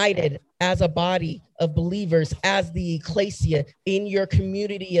 united as a body of believers, as the ecclesia in your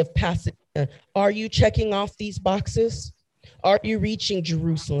community of Pasadena, are you checking off these boxes? Are you reaching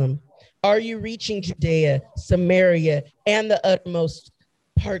Jerusalem? Are you reaching Judea, Samaria, and the uttermost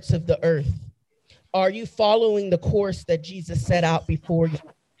parts of the earth? Are you following the course that Jesus set out before you?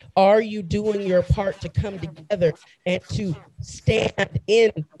 Are you doing your part to come together and to stand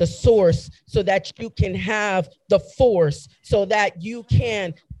in the source so that you can have the force, so that you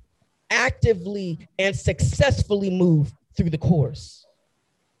can actively and successfully move through the course?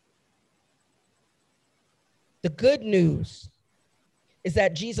 The good news is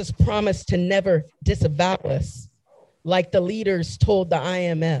that Jesus promised to never disavow us, like the leaders told the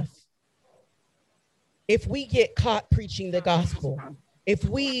IMF. If we get caught preaching the gospel, if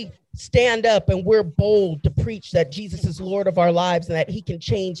we stand up and we're bold to preach that Jesus is Lord of our lives and that he can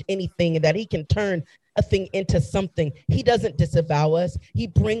change anything and that he can turn a thing into something, he doesn't disavow us. He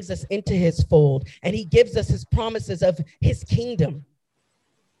brings us into his fold and he gives us his promises of his kingdom.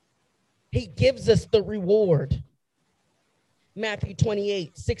 He gives us the reward. Matthew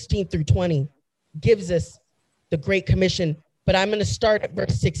 28:16-20 gives us the Great Commission. But I'm going to start at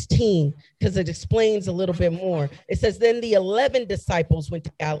verse 16 because it explains a little bit more. It says, then the 11 disciples went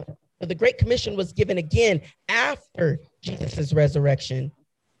to Galilee. So the Great Commission was given again after Jesus' resurrection.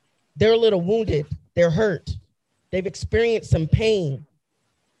 They're a little wounded. They're hurt. They've experienced some pain.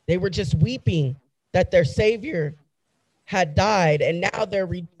 They were just weeping that their Savior had died. And now they're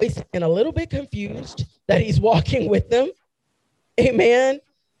rejoicing and a little bit confused that he's walking with them. Amen.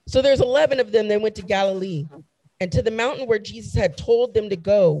 So there's 11 of them. They went to Galilee and to the mountain where Jesus had told them to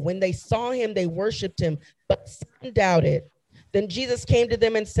go. When they saw him, they worshiped him, but some doubted. Then Jesus came to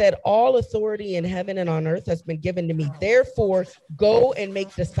them and said, all authority in heaven and on earth has been given to me. Therefore, go and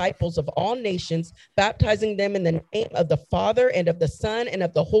make disciples of all nations, baptizing them in the name of the Father and of the Son and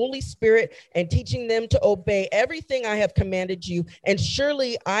of the Holy Spirit, and teaching them to obey everything I have commanded you. And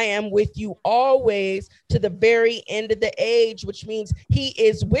surely I am with you always to the very end of the age, which means he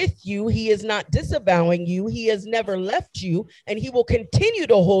is with you. He is not disavowing you. He has never left you, and he will continue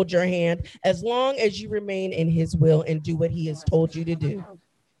to hold your hand as long as you remain in his will and do what he has told you to do.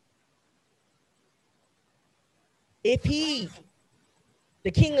 If he, the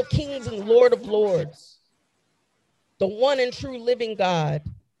King of Kings and Lord of Lords, the one and true living God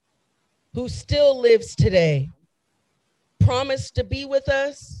who still lives today, promised to be with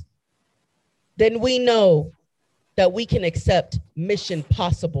us, then we know that we can accept mission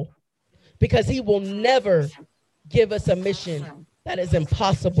possible, because he will never give us a mission that is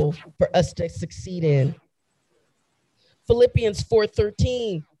impossible for us to succeed in. Philippians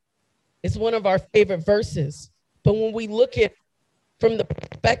 4:13 is one of our favorite verses. But when we look at from the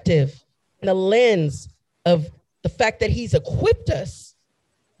perspective and the lens of the fact that he's equipped us,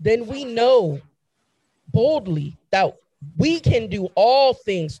 then we know boldly that we can do all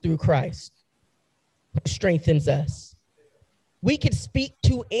things through Christ who strengthens us. We can speak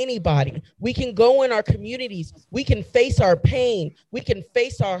to anybody. We can go in our communities. We can face our pain. We can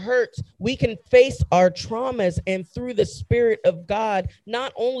face our hurts. We can face our traumas. And through the Spirit of God,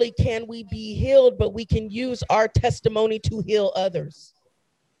 not only can we be healed, but we can use our testimony to heal others.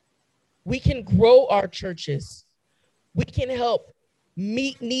 We can grow our churches. We can help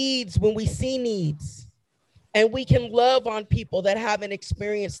meet needs when we see needs. And we can love on people that haven't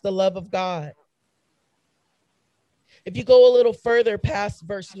experienced the love of God. If you go a little further past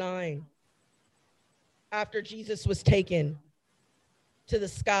verse 9, after Jesus was taken to the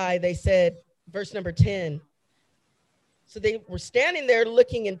sky, they said, verse number 10, so they were standing there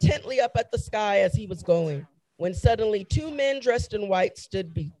looking intently up at the sky as he was going, when suddenly 2 men dressed in white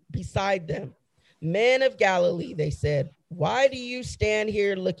stood beside them. Men of Galilee, they said, why do you stand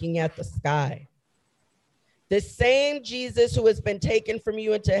here looking at the sky? This same Jesus who has been taken from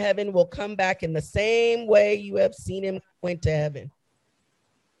you into heaven will come back in the same way you have seen him go into heaven.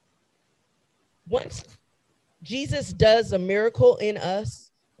 Once Jesus does a miracle in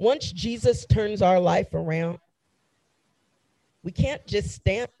us, once Jesus turns our life around, we can't just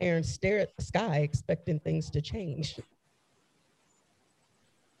stand there and stare at the sky expecting things to change.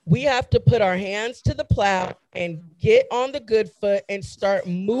 We have to put our hands to the plow and get on the good foot and start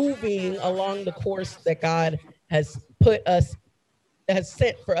moving along the course that God has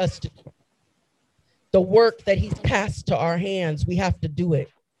sent for us to do. The work that he's passed to our hands, we have to do it.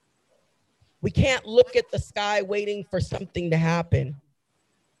 We can't look at the sky waiting for something to happen.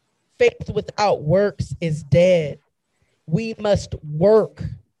 Faith without works is dead. We must work.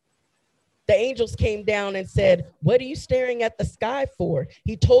 The angels came down and said, what are you staring at the sky for?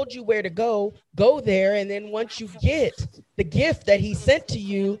 He told you where to go there. And then once you get the gift that he sent to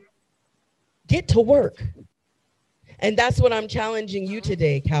you, get to work. And that's what I'm challenging you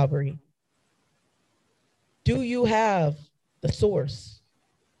today, Calvary. Do you have the source?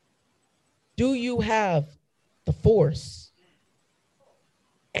 Do you have the force?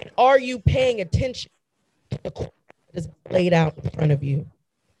 And are you paying attention to the course that is laid out in front of you?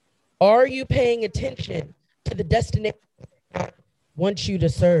 Are you paying attention to the destination God wants you to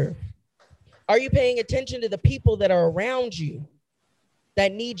serve? Are you paying attention to the people that are around you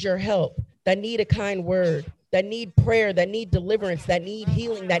that need your help, that need a kind word, that need prayer, that need deliverance, that need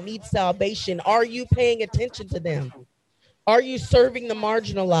healing, that need salvation? Are you paying attention to them? Are you serving the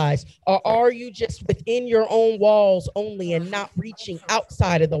marginalized? Or are you just within your own walls only and not reaching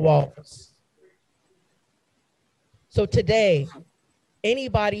outside of the walls? So today,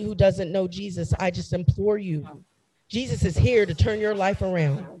 anybody who doesn't know Jesus, I just implore you, Jesus is here to turn your life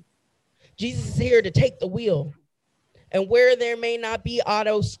around. Jesus is here to take the wheel. And where there may not be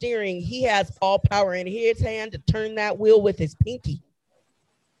auto steering, he has all power in his hand to turn that wheel with his pinky.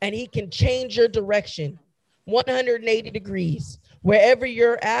 And he can change your direction 180 degrees. Wherever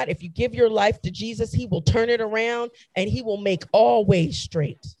you're at, if you give your life to Jesus, he will turn it around and he will make all ways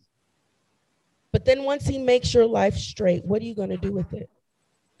straight. But then once he makes your life straight, what are you going to do with it?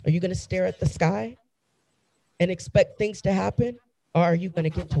 Are you going to stare at the sky and expect things to happen? Or are you going to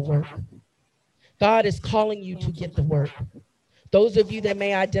get to work? God is calling you to get to work. Those of you that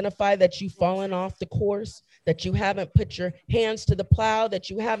may identify that you've fallen off the course, that you haven't put your hands to the plow, that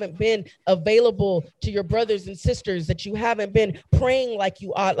you haven't been available to your brothers and sisters, that you haven't been praying like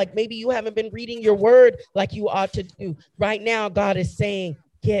you ought, like maybe you haven't been reading your word like you ought to do. Right now, God is saying,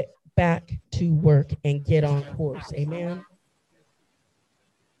 get back to work and get on course. Amen.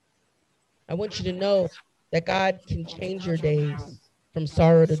 I want you to know that God can change your days from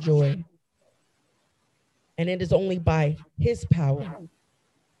sorrow to joy. And it is only by his power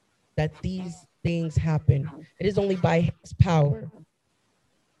that these things happen. It is only by his power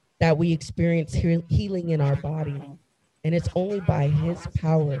that we experience healing in our body. And it's only by his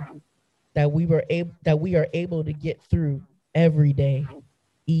power that we are able to get through every day,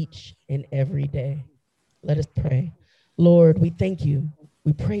 each and every day. Let us pray. Lord, we thank you.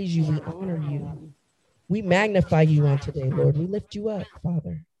 We praise you. We honor you. We magnify you on today, Lord. We lift you up,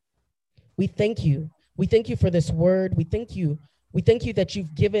 Father. We thank you. We thank you for this word. We thank you. We thank you that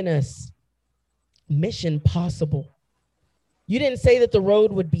you've given us mission possible. You didn't say that the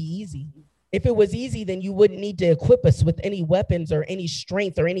road would be easy. If it was easy, then you wouldn't need to equip us with any weapons or any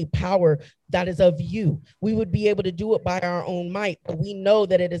strength or any power that is of you. We would be able to do it by our own might. But we know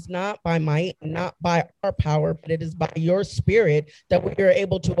that it is not by might, not by our power, but it is by your spirit that we are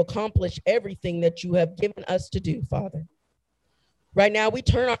able to accomplish everything that you have given us to do, Father. Right now, we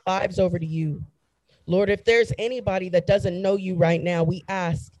turn our lives over to you. Lord, if there's anybody that doesn't know you right now, we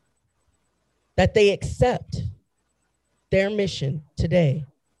ask that they accept their mission today.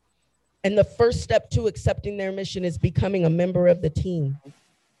 And the first step to accepting their mission is becoming a member of the team.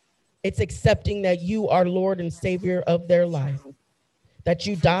 It's accepting that you are Lord and Savior of their life, that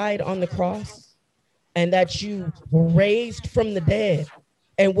you died on the cross, and that you were raised from the dead.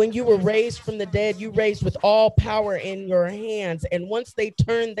 And when you were raised from the dead, you raised with all power in your hands. And once they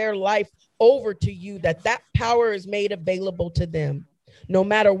turn their life over to you, that power is made available to them. no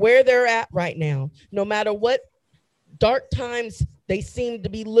matter where they're at right now, no matter what dark times they seem to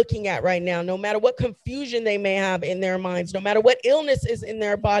be looking at right now, no matter what confusion they may have in their minds, no matter what illness is in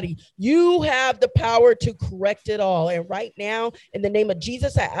their body, you have the power to correct it all. And right now, in the name of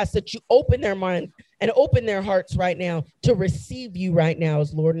Jesus, I ask that you open their mind and open their hearts right now to receive you right now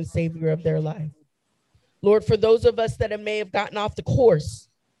as Lord and Savior of their life. Lord, for those of us that may have gotten off the course,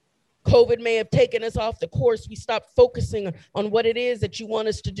 COVID may have taken us off the course. We stop focusing on what it is that you want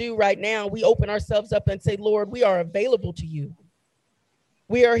us to do right now. We open ourselves up and say, Lord, we are available to you.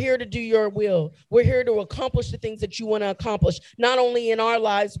 We are here to do your will. We're here to accomplish the things that you want to accomplish, not only in our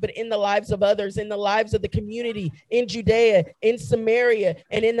lives, but in the lives of others, in the lives of the community, in Judea, in Samaria,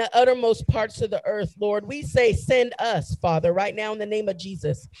 and in the uttermost parts of the earth. Lord, we say, send us, Father, right now in the name of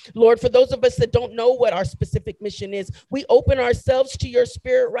Jesus. Lord, for those of us that don't know what our specific mission is, we open ourselves to your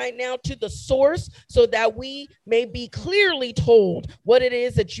spirit right now, to the source, so that we may be clearly told what it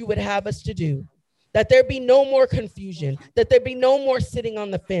is that you would have us to do. That there be no more confusion, that there be no more sitting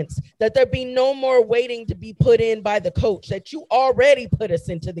on the fence, that there be no more waiting to be put in by the coach, that you already put us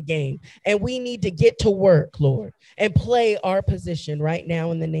into the game. And we need to get to work, Lord, and play our position right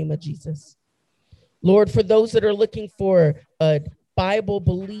now in the name of Jesus. Lord, for those that are looking for a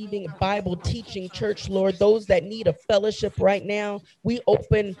Bible-believing, Bible-teaching church, Lord, those that need a fellowship right now, we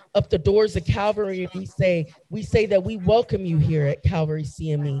open up the doors of Calvary. We say that we welcome you here at Calvary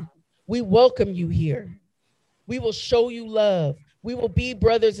CME. We welcome you here. We will show you love. We will be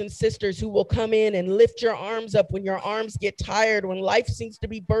brothers and sisters who will come in and lift your arms up when your arms get tired, when life seems to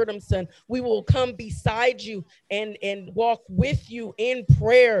be burdensome. We will come beside you and walk with you in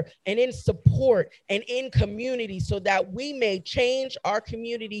prayer and in support and in community, so that we may change our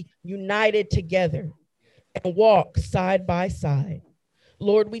community united together and walk side by side.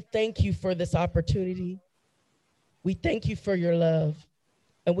 Lord, we thank you for this opportunity. We thank you for your love.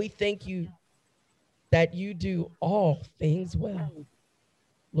 And we thank you that you do all things well.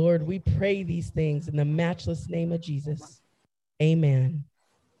 Lord, we pray these things in the matchless name of Jesus. Amen.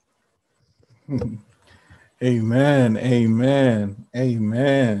 Amen. Amen.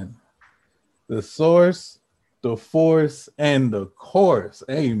 Amen. The source, the force, and the course.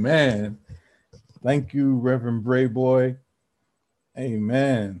 Amen. Thank you, Reverend Brayboy.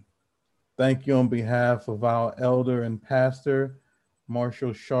 Amen. Thank you on behalf of our elder and pastor,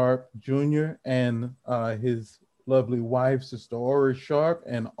 Marshall Sharp Jr., and his lovely wife, Sister Aura Sharp,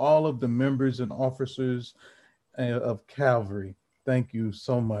 and all of the members and officers of Calvary. Thank you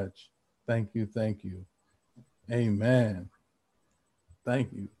so much. Thank you. Thank you. Amen.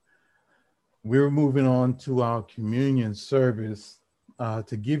 Thank you. We're moving on to our communion service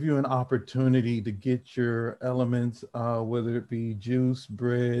to give you an opportunity to get your elements, whether it be juice,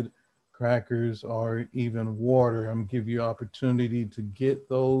 bread, crackers, or even water. I'm gonna give you opportunity to get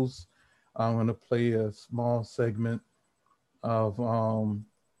those. I'm gonna play a small segment of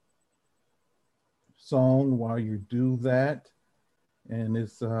song while you do that. And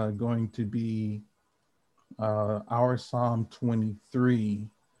it's going to be our Psalm 23.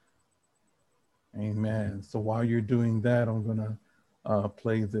 Amen. So while you're doing that, I'm gonna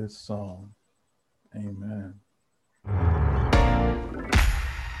play this song. Amen.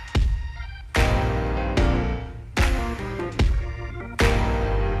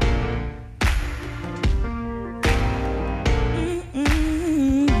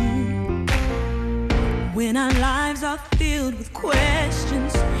 When our lives are filled with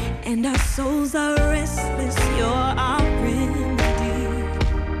questions and our souls are restless, you're our remedy.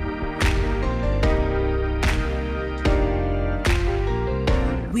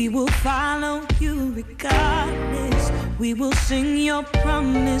 We will follow you regardless. We will sing your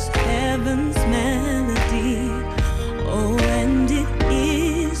promise, heaven's melody. Oh, and it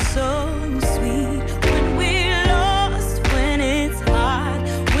is so sweet when we're lost, when it's hard,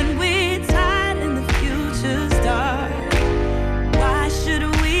 when we're tired and the future's dark. Why should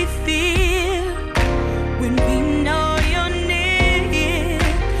we fear when we know you're near?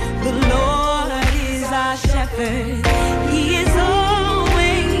 The Lord is our shepherd. He is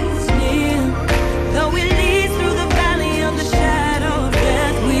always near. Though we lead through the valley of the shadow of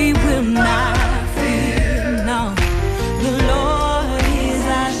death, we will not fear. No. The Lord is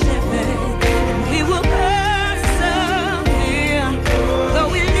our shepherd, and we will persevere. Though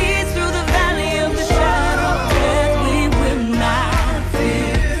we lead through the valley of the shadow of death, we will not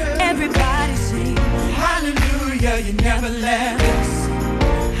fear. Everybody sing, hallelujah, you never left us.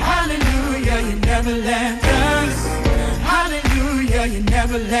 Hallelujah, you never left us. Hallelujah, you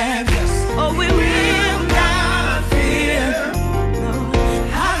never left us. Oh, we will not fear. No.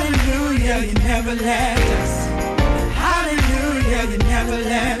 Hallelujah, you never left us. Hallelujah, you never never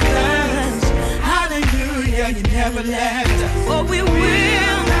left us. Hallelujah, you never left us. Oh, we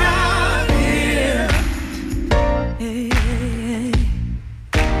will not fear. Hey, hey,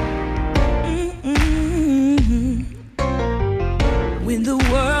 hey. When the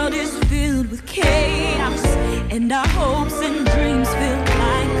world is filled with chaos and our hopes and dreams feel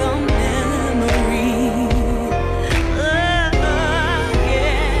like a memory.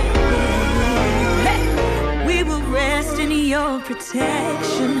 We will rest in your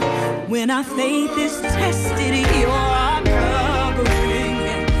protection. When our faith is tested, you're our covering,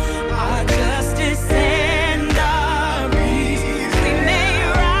 our justice and our peace. We may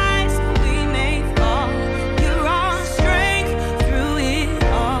rise, we may fall. You're our strength through it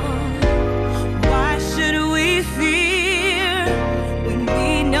all. Why should we fear when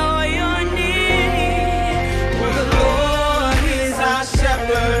we know you're near? For the Lord is our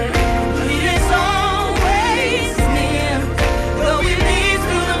shepherd. He is always near. Though we lead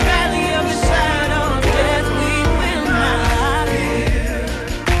through the valley of the shadow of death, we will not fear.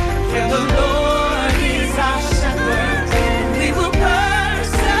 For the Lord is our shepherd. We will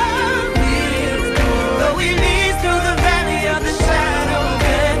persevere. Though we lead through the valley of the shadow of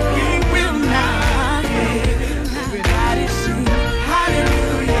death, we will not fear. Everybody sing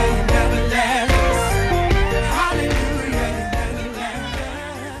hallelujah, you never left us. Hallelujah, you never left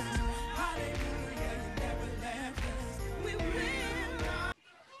us. Hallelujah, you never left us. We will not.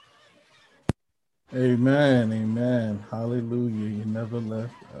 Amen. Amen. Hallelujah. You never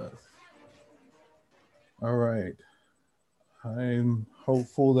left us. All right. I'm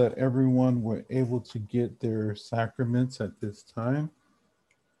hopeful that everyone were able to get their sacraments at this time.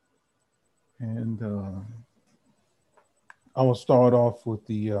 And I will start off with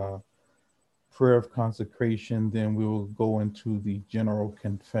the prayer of consecration, then we will go into the general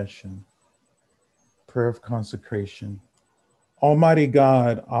confession. Prayer of consecration. Almighty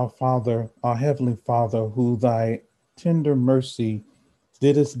God, our Father, our Heavenly Father, who thy tender mercy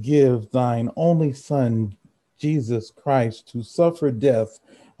didst give thine only Son, Jesus Christ, to suffer death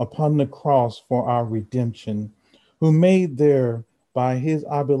upon the cross for our redemption, who made there by his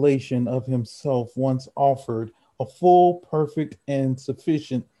oblation of himself once offered a full, perfect, and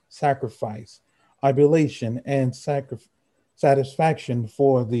sufficient sacrifice, oblation, and satisfaction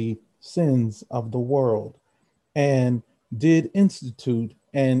for the sins of the world, and did institute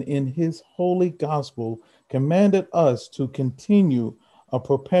and in his holy gospel commanded us to continue a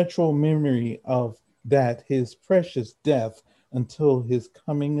perpetual memory of that his precious death until his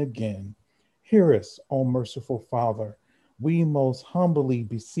coming again. Hear us, O merciful Father, we most humbly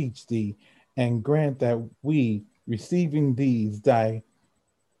beseech thee, and grant that we, receiving these thy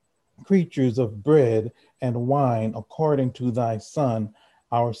creatures of bread and wine according to thy Son,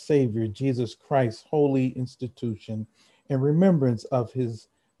 our Savior, Jesus Christ's holy institution, in remembrance of his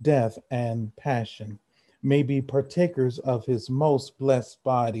death and passion, may be partakers of his most blessed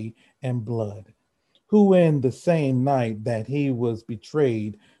body and blood, who in the same night that he was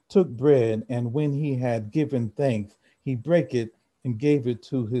betrayed took bread, and when he had given thanks, he brake it and gave it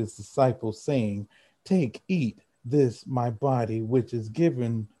to his disciples, saying, Take, eat this my body, which is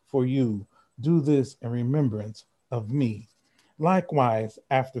given for you. Do this in remembrance of me. Likewise,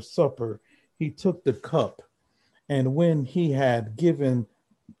 after supper, he took the cup, and when he had given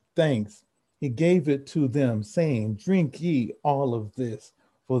thanks, he gave it to them, saying, Drink ye all of this,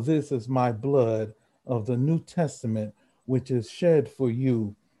 for this is my blood of the New Testament, which is shed for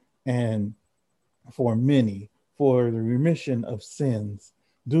you and for many for the remission of sins.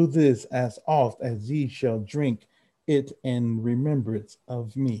 Do this as oft as ye shall drink it in remembrance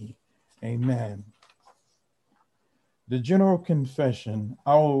of me. Amen. The general confession,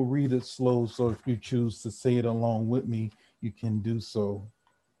 I will read it slow, so if you choose to say it along with me, you can do so.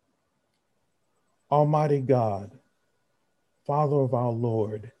 Almighty God, Father of our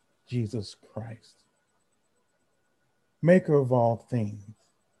Lord Jesus Christ, maker of all things,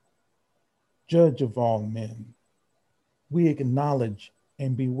 judge of all men, we acknowledge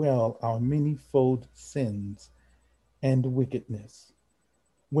and bewail our manyfold sins and wickedness,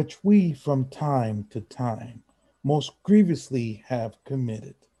 which we from time to time most grievously have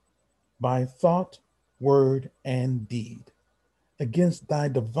committed by thought, word, and deed against thy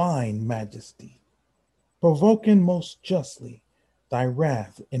divine majesty, provoking most justly thy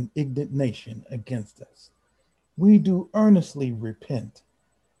wrath and indignation against us. We do earnestly repent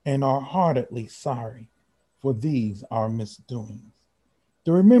and are heartily sorry for these our misdoings.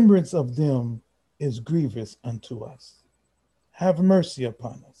 The remembrance of them is grievous unto us. Have mercy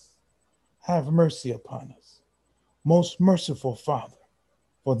upon us. Have mercy upon us. Most merciful Father,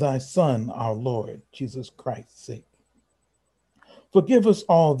 for thy Son, our Lord, Jesus Christ's sake. Forgive us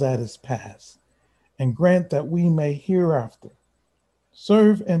all that is past, and grant that we may hereafter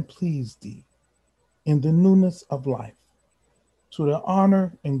serve and please thee in the newness of life, to the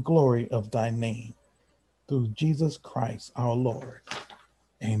honor and glory of thy name, through Jesus Christ our Lord.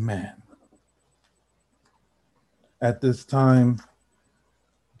 Amen. At this time,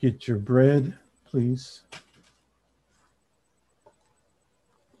 get your bread, please.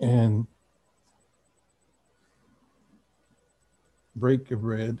 And break your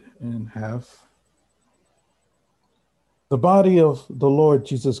bread in half. The body of the Lord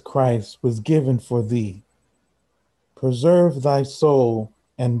Jesus Christ was given for thee. Preserve thy soul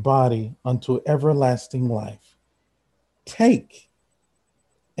and body unto everlasting life. Take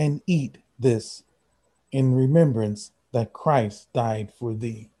and eat this in remembrance that Christ died for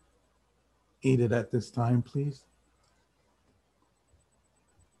thee. Eat it at this time, please.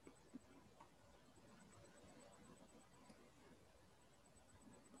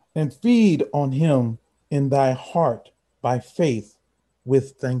 And feed on him in thy heart by faith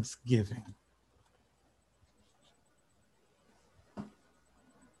with thanksgiving.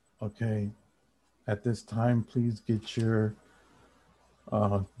 Okay, at this time, please get your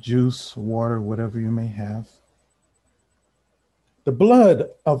juice, water, whatever you may have. The blood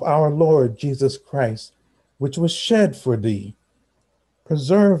of our Lord Jesus Christ, which was shed for thee,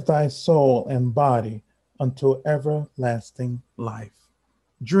 preserve thy soul and body unto everlasting life.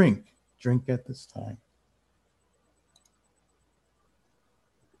 Drink at this time.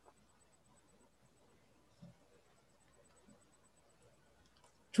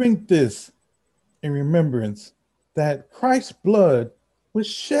 Drink this in remembrance that Christ's blood was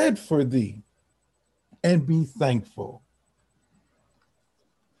shed for thee, and be thankful.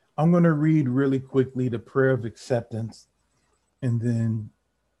 I'm going to read really quickly the prayer of acceptance, and then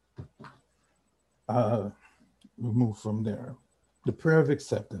we'll move from there. The prayer of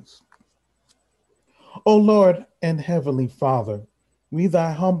acceptance. O Lord and Heavenly Father, we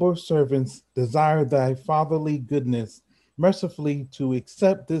thy humble servants desire thy fatherly goodness mercifully to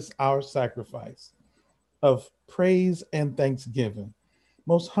accept this our sacrifice of praise and thanksgiving,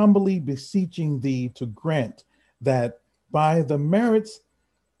 most humbly beseeching thee to grant that by the merits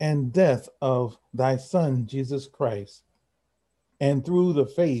and death of thy Son, Jesus Christ, and through the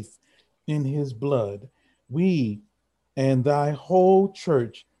faith in his blood, we and thy whole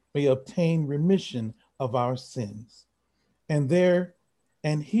church may obtain remission of our sins. And there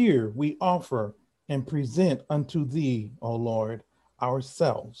and here we offer and present unto thee, O Lord,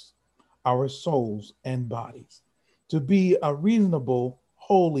 ourselves, our souls and bodies, to be a reasonable,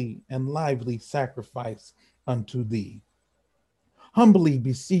 holy, and lively sacrifice unto thee. Humbly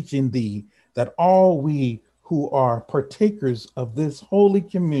beseeching thee that all we who are partakers of this holy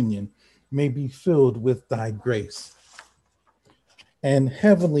communion may be filled with thy grace and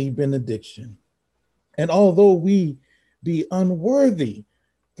heavenly benediction. And although we be unworthy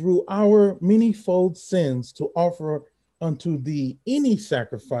through our manifold sins to offer unto thee any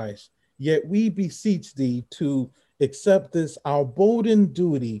sacrifice, yet we beseech thee to accept this our bolden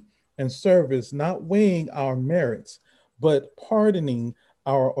duty and service, not weighing our merits, but pardoning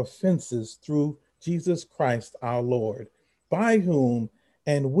our offenses through Jesus Christ our Lord, by whom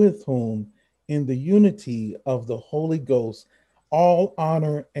and with whom, in the unity of the Holy Ghost, all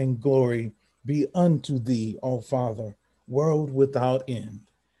honor and glory be unto thee, O Father, world without end.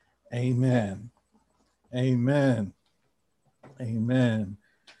 Amen. Amen. Amen.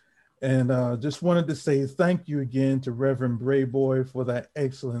 And just wanted to say thank you again to Reverend Brayboy for that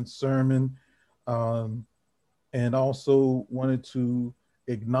excellent sermon. And also wanted to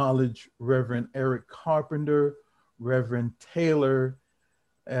acknowledge Reverend Eric Carpenter, Reverend Taylor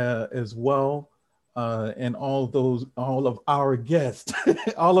as well, and all of our guests,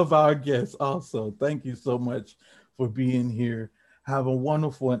 all of our guests also. Thank you so much for being here. Have a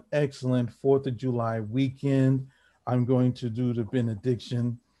wonderful and excellent 4th of July weekend. I'm going to do the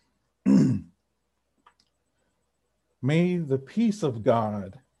benediction. May the peace of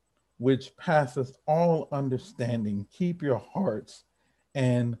God, which passeth all understanding, keep your hearts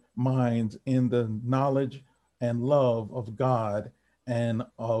and minds in the knowledge and love of God and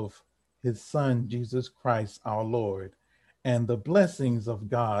of his Son, Jesus Christ our Lord, and the blessings of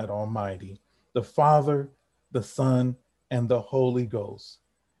God Almighty, the Father, the Son, and the Holy Ghost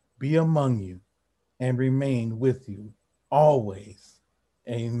be among you and remain with you always.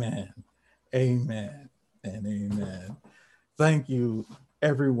 Amen. Amen and amen. Thank you,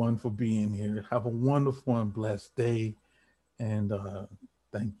 everyone, for being here. Have a wonderful and blessed day. And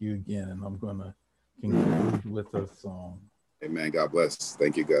thank you again. And I'm going to conclude with a song. Amen. God bless.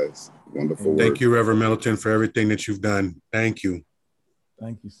 Thank you, guys. Wonderful Thank word. you, Reverend Middleton, for everything that you've done. Thank you.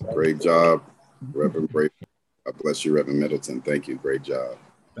 Thank you, sir. Great job, Reverend Brayboy. God bless you, Reverend Middleton. Thank you. Great job.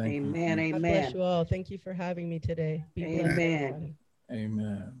 Thank you. Amen. God bless you all. Thank you for having me today. Be blessed, Amen. everybody.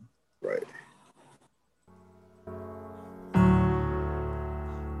 Amen. Right.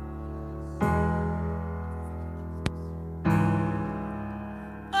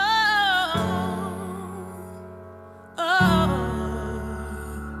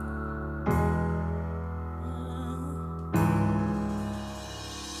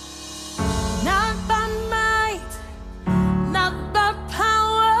 Not by might, not by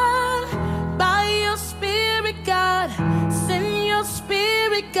power, by your spirit, God. Send your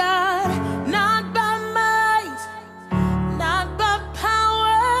spirit, God. Not by might, not by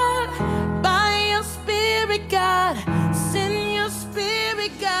power, by your spirit, God.